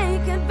don't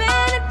take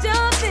advantage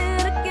of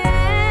it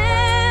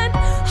again.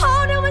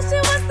 Hold her when she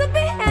wants to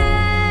be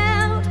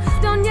held.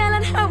 Don't yell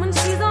at her when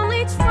she's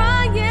only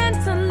trying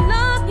to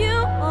love you.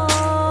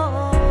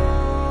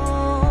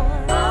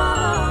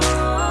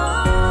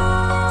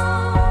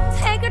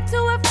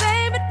 To her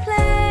favorite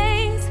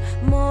place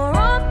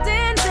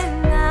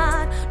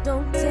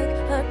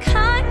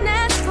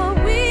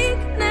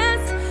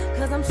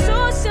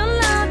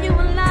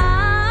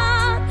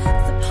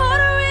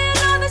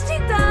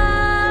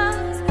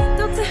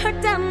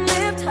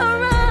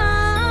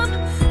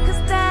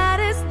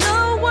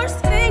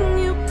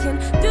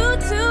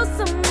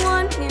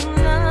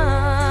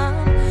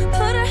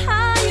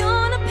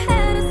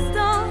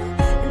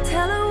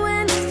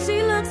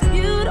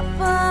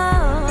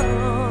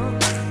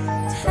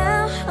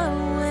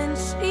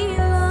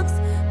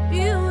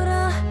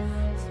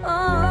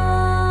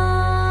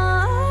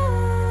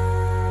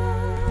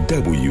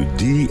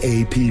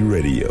WDAP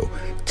Radio,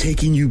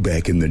 taking you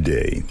back in the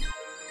day.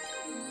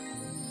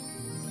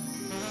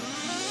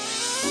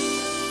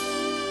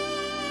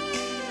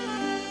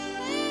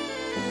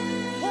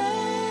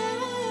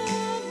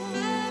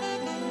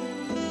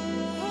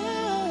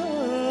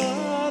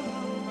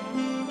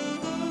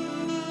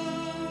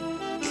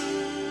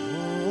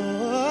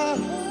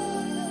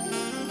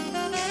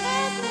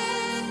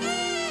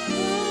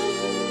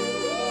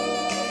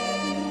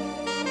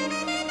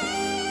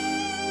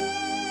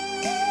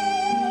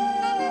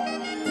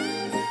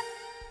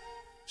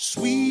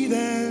 Sweet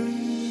and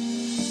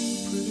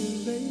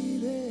pretty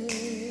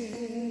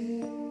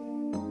lady,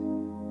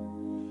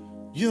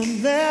 you'll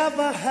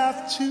never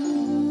have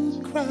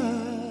to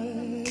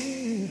cry.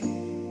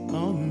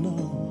 Oh no,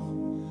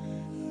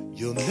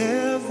 you'll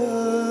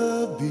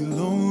never be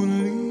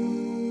lonely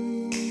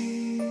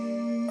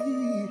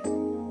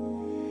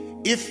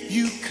if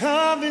you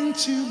come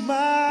into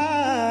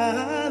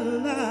my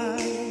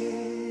life.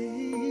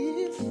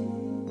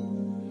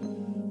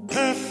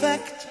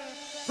 Perfect,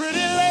 pretty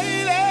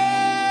lady,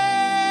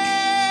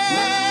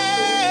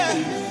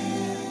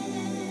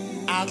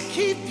 I'll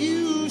keep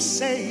you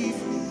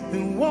safe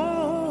and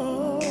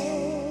warm.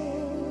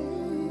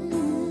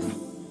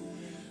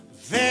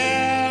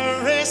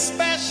 Very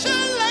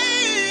special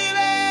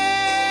lady,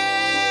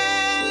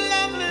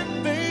 lovely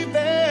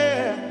baby.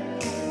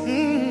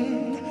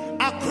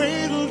 I'll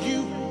cradle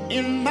you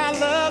in my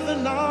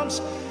loving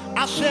arms.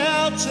 I'll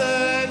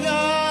shelter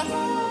your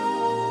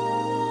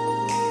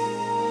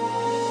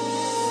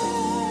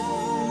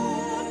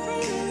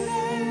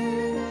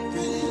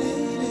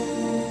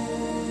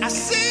I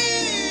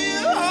see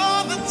you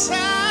all the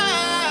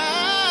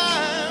time,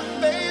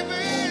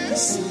 baby.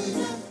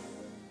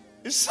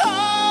 It's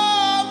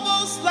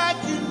almost like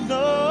you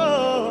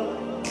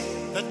know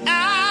that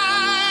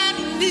I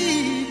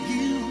need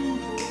you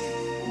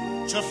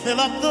to fill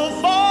up the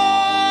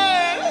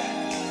void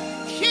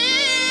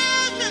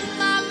here in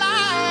my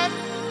life.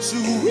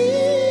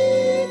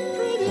 Sweet,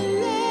 pretty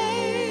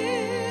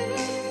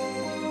lady,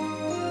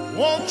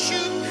 won't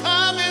you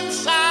come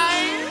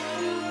inside?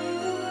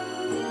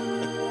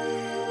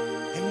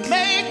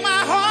 Make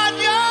my heart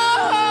your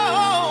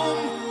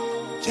home.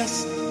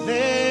 Just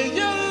lay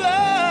your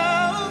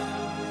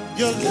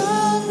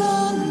love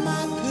on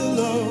my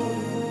pillow,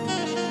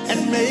 and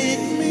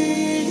make me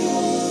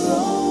your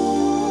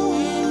own.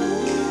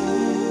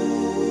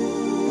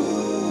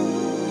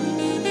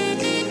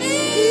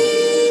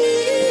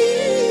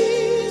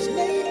 Please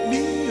make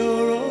me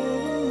your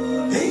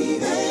own,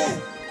 baby.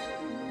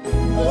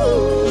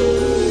 Ooh.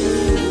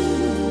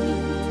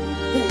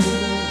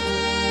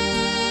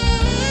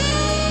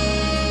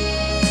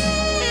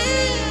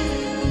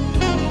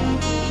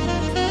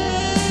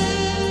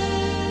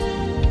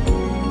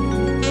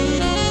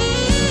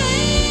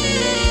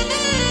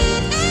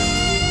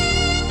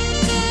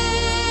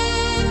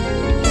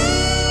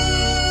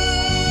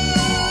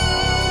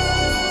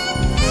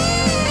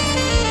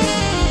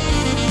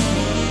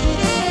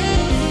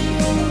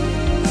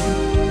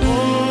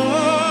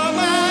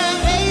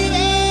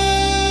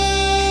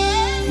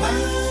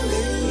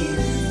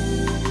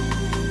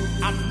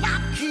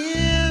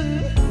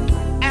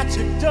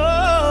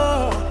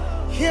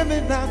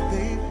 Now,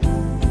 baby,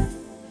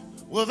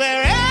 will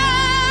there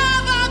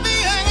ever be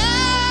an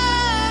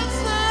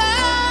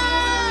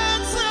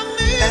answer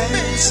me,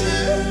 baby?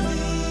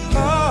 Oh,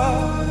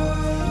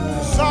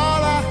 'cause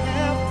all I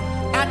have,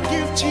 I'd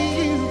give to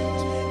you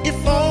if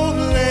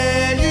only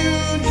you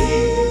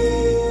knew.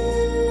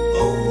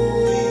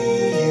 Only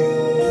you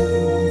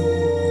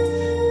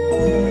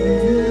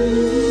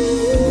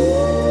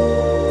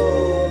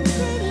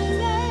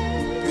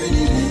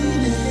pretty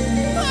lady.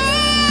 I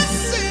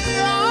see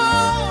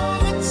all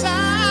the time.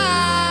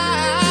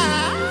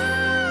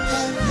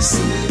 Have you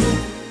seen it?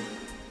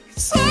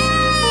 It's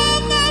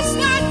almost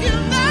like you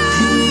know.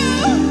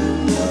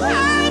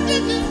 How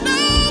did you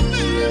know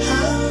me?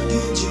 How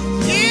did you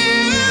know? You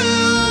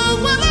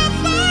will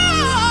avoid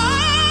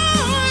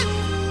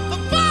the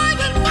boy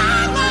in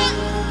my life.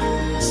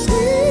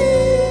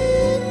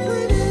 Sweet,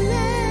 pretty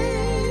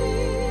lady,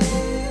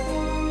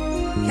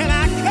 can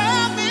I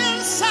come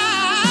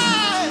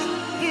inside?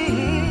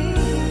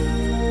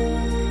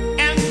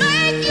 And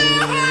make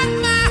your heart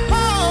my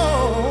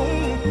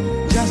home.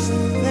 Just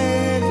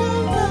lay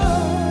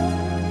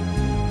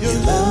your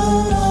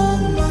love on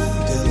my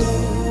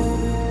pillow,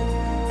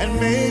 and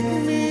make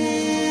me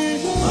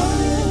your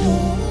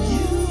own.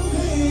 You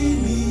made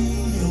me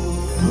your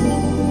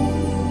own.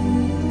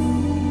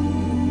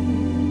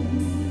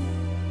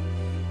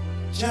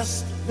 Just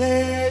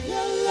lay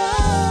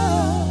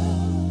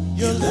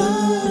your love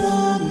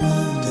on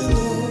my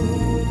pillow,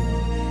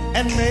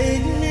 and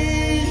make me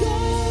your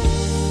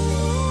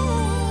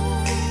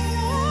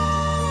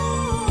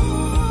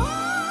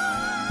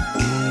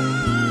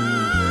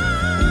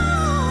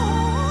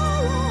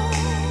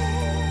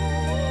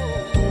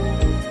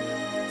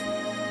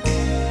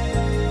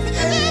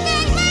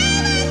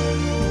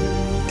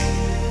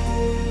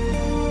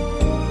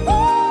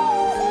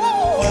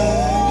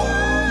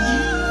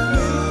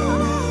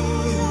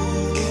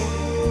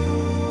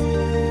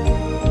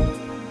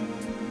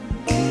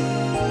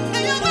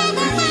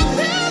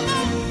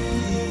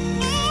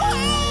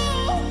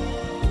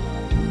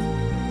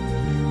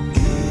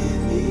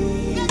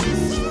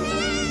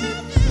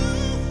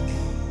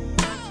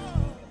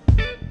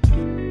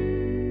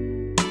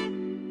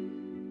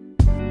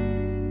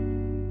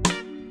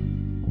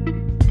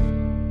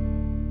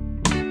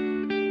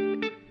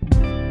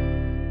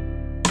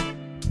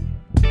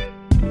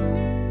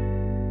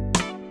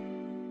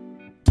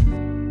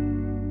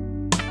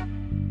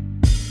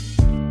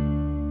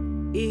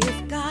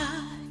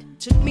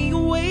took me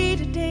away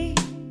today.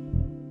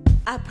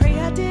 I pray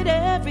I did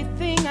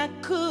everything I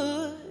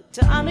could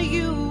to honor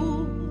you.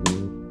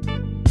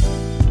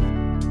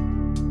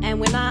 And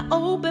when I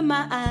open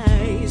my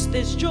eyes,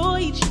 there's joy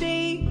each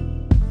day.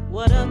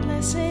 What a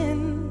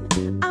blessing,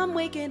 I'm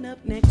waking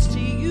up next to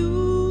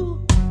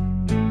you.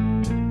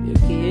 Your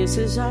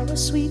kisses are a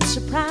sweet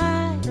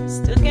surprise.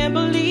 Still can't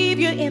believe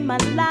you're in my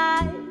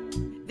life.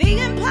 The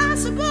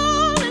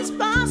impossible is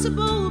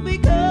possible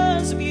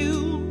because of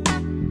you.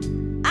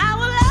 I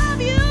will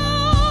love you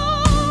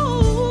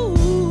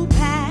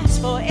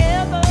past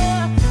forever.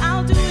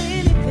 I'll do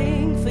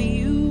anything for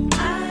you.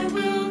 I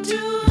will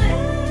do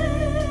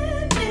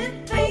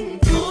anything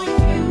for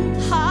you.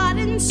 Heart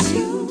and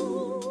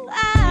soul,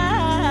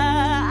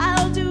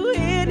 I'll do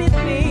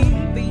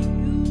anything for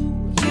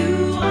you.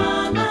 You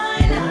are my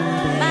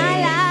life.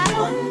 My life.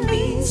 What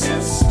means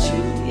us to.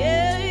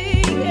 Yeah,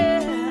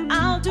 yeah.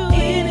 I'll do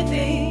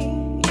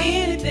anything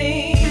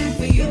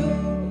for you.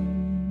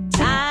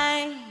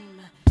 Time,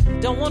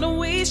 don't wanna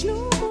waste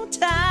no more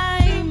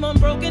time on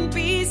broken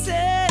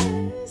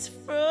pieces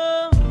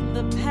from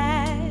the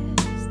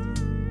past.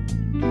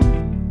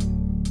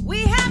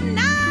 We have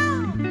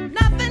now,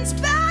 nothing's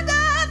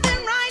better than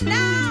right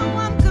now.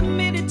 I'm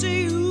committed to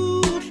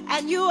you,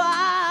 and you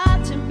are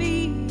to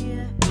me.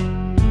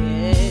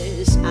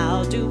 Yes,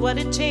 I'll do what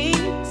it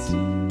takes,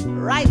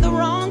 right the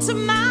wrongs of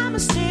my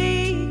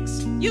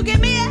mistakes. You give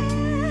me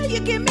air, you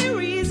give me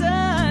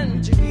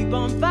reason to keep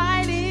on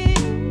fighting.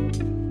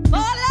 For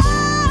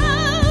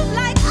love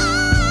like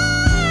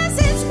ours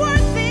is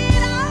worth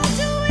it. I'll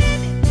do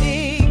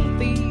anything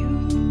for you.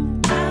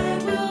 I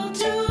will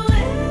do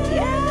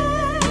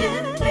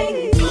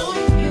anything for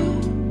you.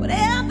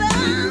 Whatever,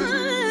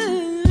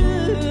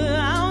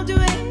 I'll do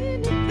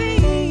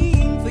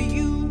anything for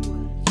you.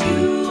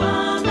 You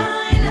are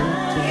my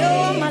life.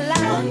 You're my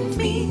life. What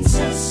means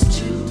us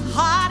to.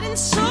 Heart and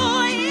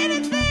soul,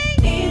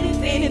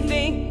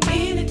 anything for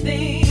you.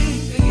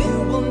 You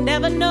will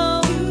never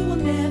know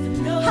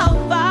how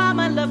far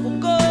my love will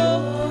go.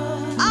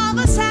 All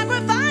the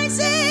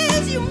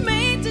sacrifices you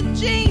made to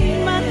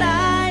change my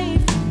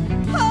life.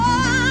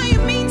 Oh, you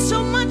mean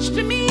so much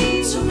to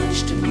me. So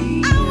much to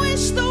me. I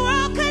wish the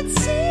world could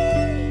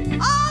see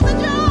all the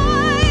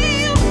joy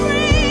you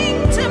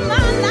bring to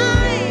my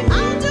life.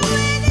 I'll do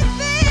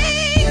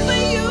anything for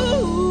you.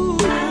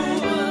 I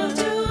will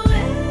do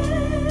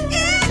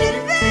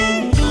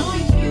anything for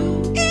you.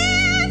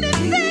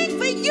 Anything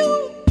for you,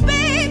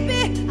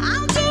 baby.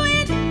 I'll do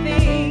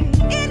anything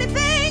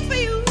for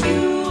you.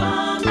 You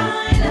are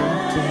my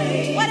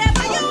life.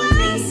 Whatever you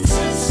ask,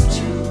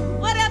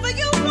 whatever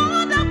you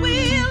want, I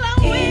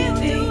will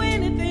do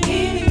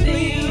anything for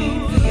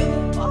you.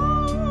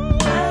 Oh,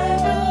 I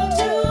will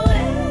do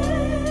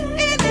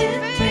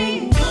anything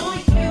for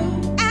you.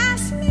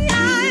 Ask me,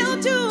 I'll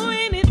do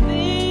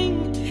anything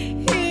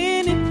for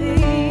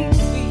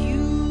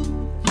you.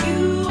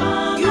 You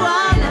are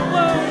my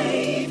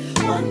life.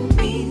 What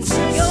means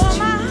us. You're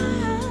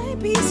my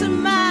peace of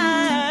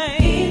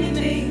mind.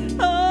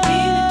 Oh,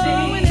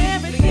 when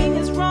everything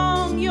is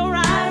wrong, you're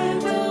right.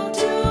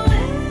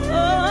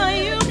 Oh,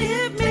 you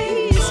give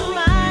me peace of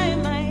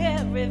mind, my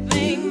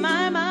everything,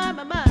 my.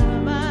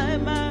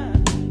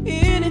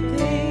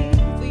 Anything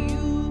for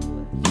you.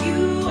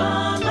 You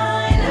are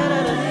my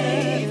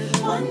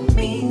life. What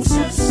means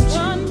us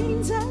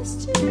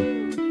to.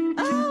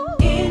 Oh,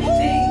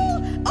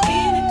 anything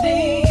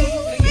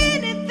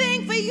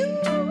for you.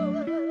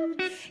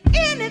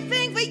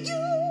 Anything for you.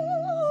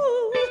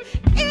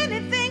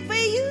 Anything for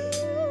you.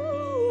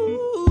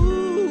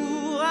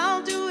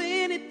 I'll do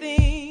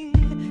anything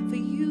for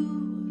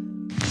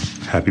you.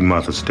 Happy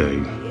Mother's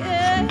Day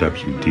from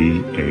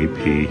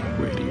WDAP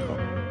Radio.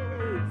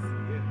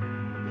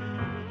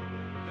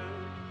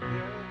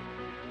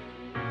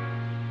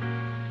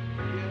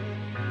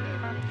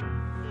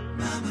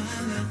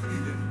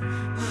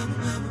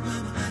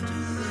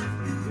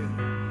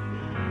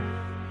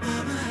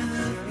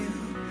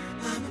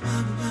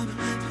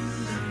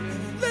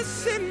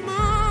 Listen,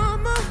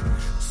 mama,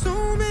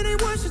 so many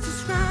words to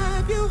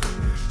describe you.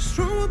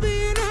 Strong will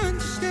be an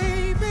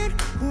understatement.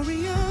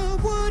 Warrior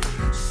would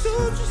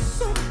suit you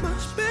so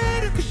much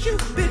better, 'cause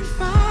you've been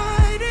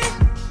fighting.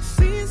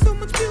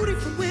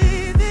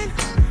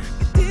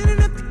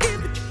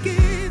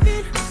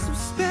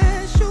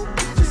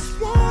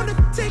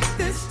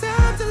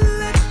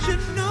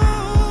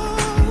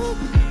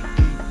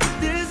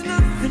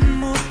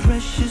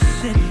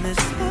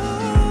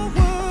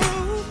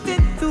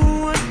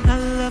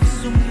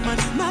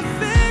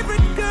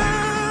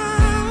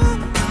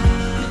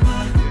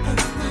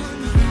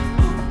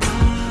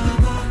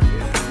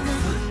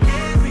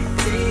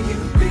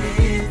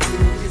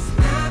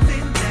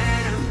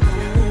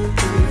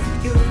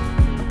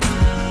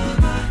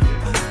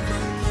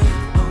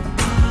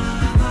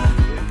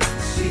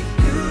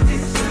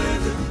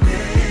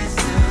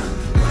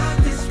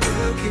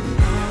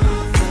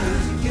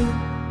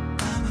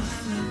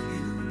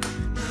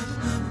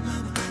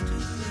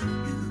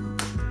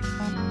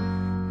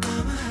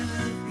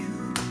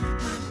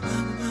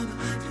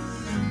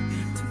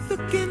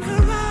 look in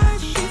her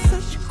eyes, she's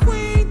such a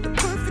queen, the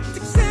perfect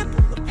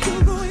example of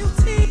pure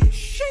loyalty.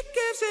 She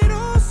gives it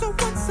all so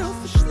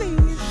unselfishly,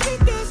 and she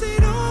does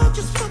it all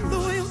just for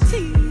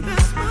loyalty.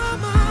 That's my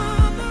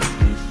mama.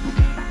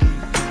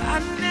 I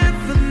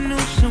never knew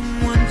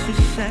someone to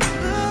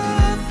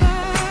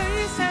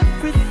sacrifice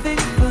everything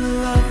for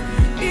love,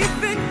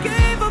 even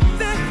gave up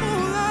their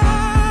whole life.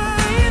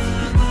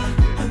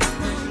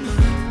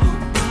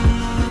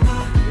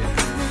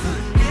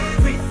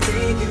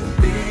 Everything you've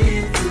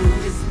been through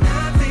is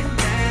nothing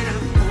that I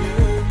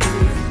won't do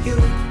for you.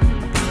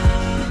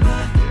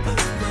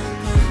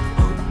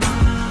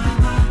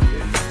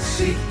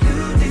 See, you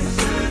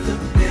deserve the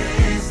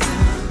best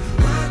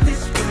of what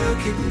this world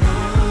can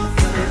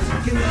offer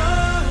you.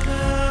 You're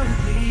the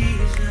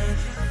reason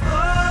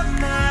for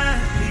my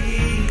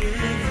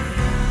being.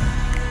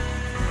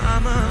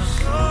 I'm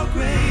so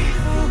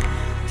grateful,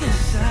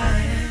 yes I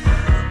am.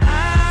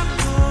 I'm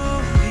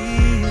only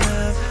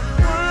the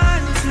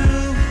one to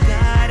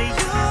guide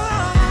you.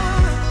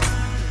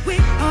 We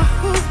are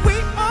who we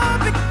are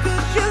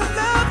because you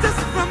loved us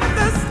from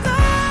the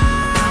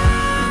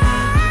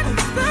start.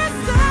 The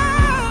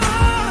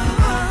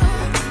start.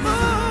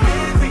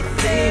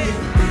 Everything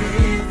you've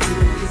been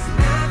through is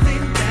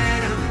nothing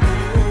that I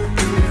won't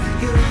do for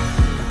you.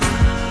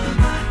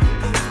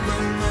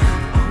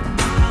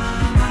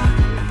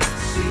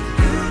 See,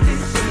 you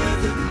deserve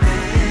the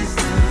best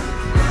of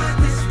what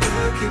this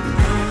world can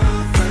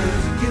offer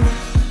you.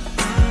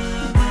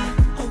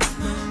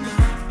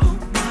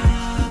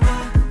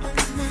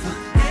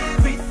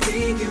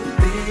 Everything you've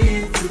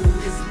been through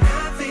is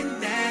nothing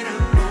that I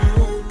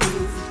won't do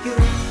for you.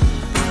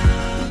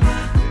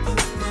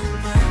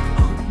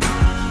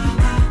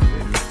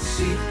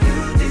 See, you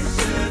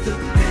deserve the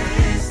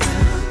best of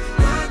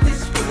what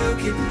this world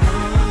can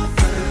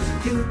offer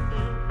you.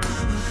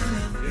 Mama, I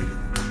love you.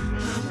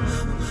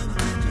 Mama, I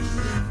do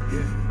love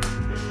you.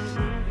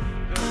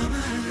 Mama,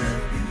 I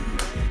love you.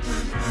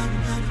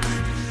 Mama, I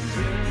do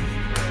love you.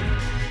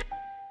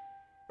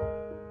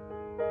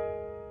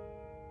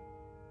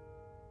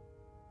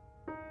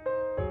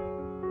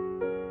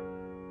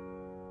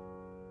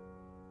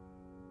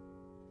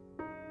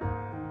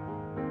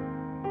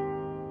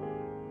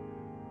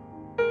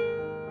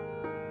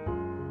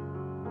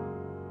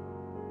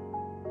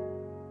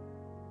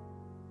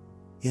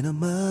 In a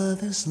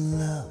mother's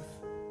love,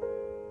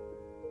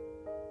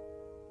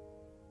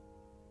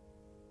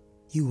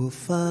 you will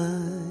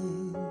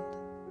find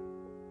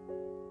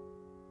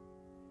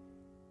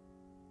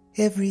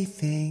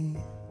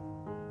everything.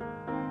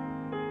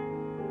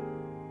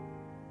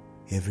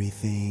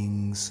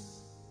 Everything's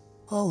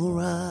all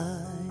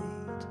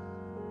right.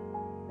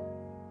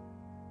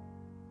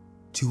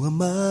 To a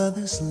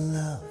mother's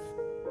love,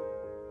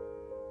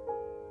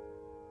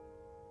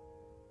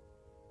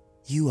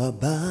 you are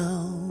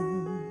bound.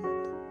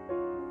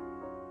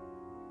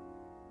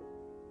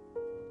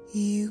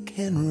 You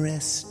can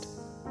rest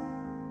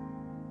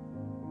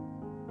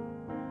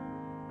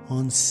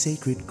on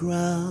sacred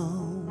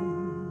ground.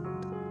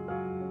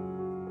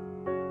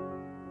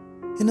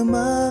 In a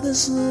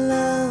mother's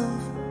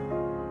love,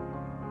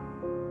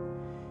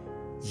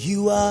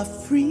 you are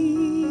free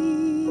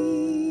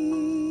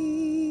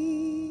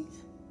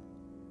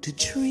to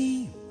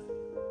dream,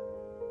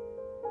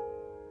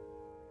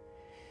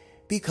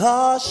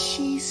 because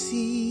she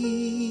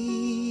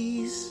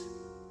sees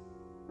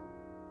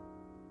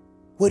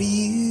what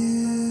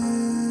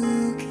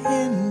you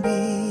can be.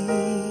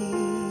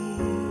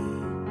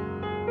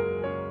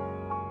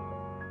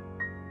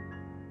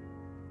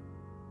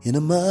 In a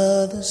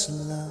mother's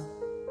love,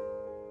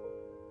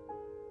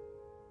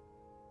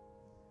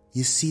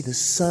 you see the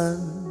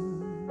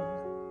sun,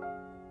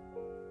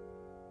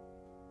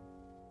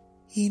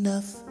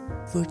 enough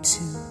for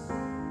two,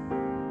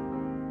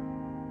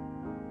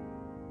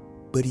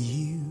 but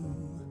you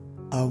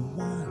are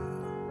one.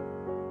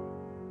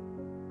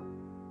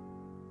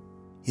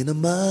 In a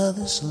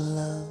mother's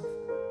love,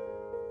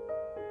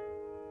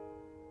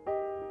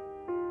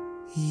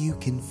 you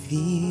can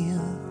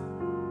feel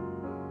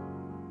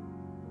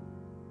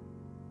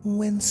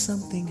when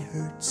something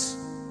hurts.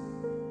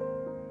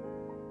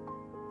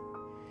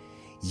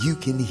 You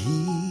can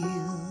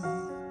heal.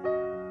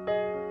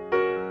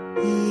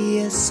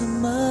 Yes, a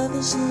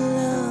mother's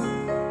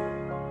love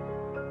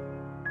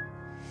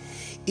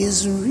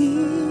is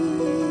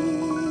real.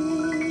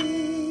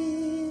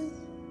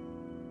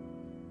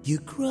 You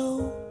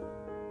grow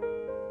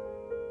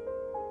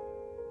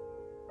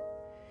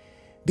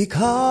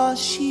because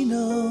she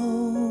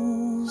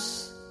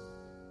knows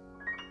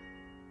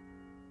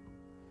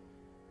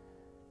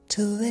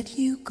to let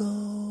you go.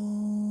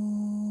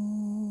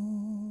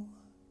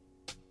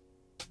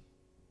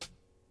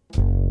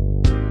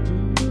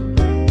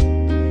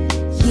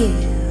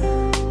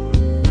 Yeah,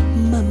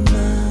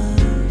 mama.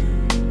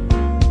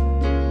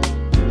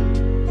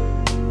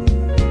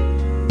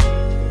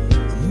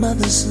 A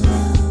mother's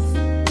love, a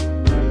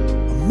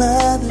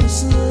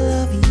mother's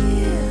love,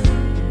 yeah.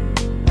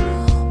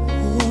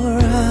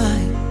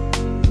 Alright,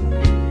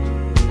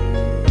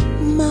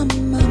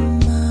 mama,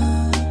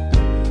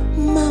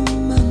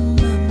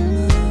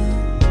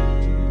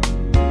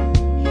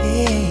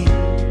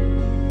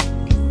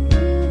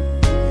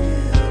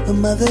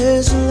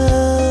 mother's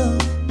love,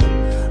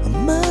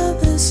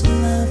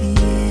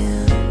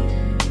 yeah.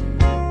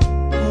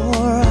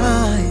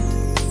 Alright.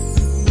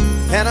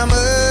 And a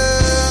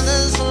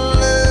mother's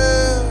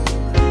love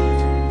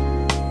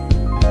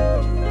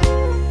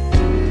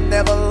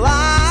never lies.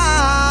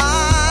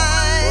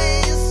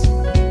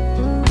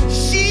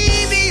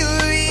 She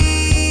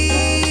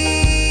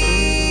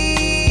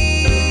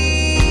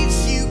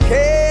believes you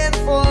can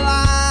fly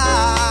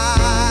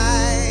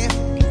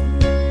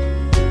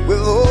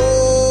with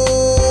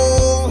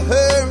all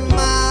her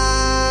might.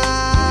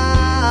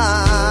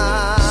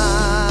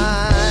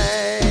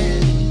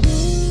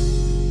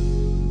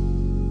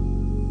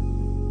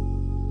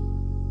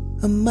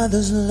 A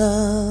mother's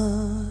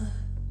love,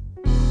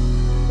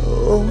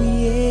 oh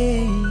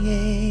yeah,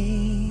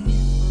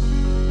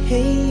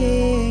 hey,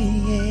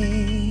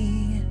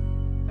 yeah.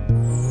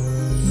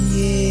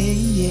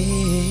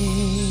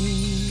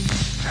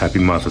 Happy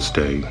Mother's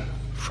Day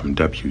from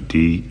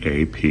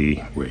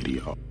WDAP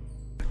Radio.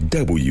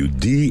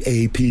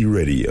 WDAP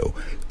Radio,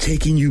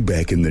 taking you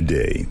back in the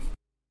day.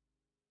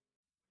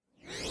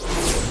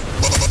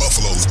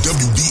 Buffalo's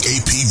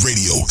WDAP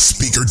Radio,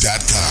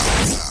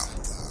 speaker.com.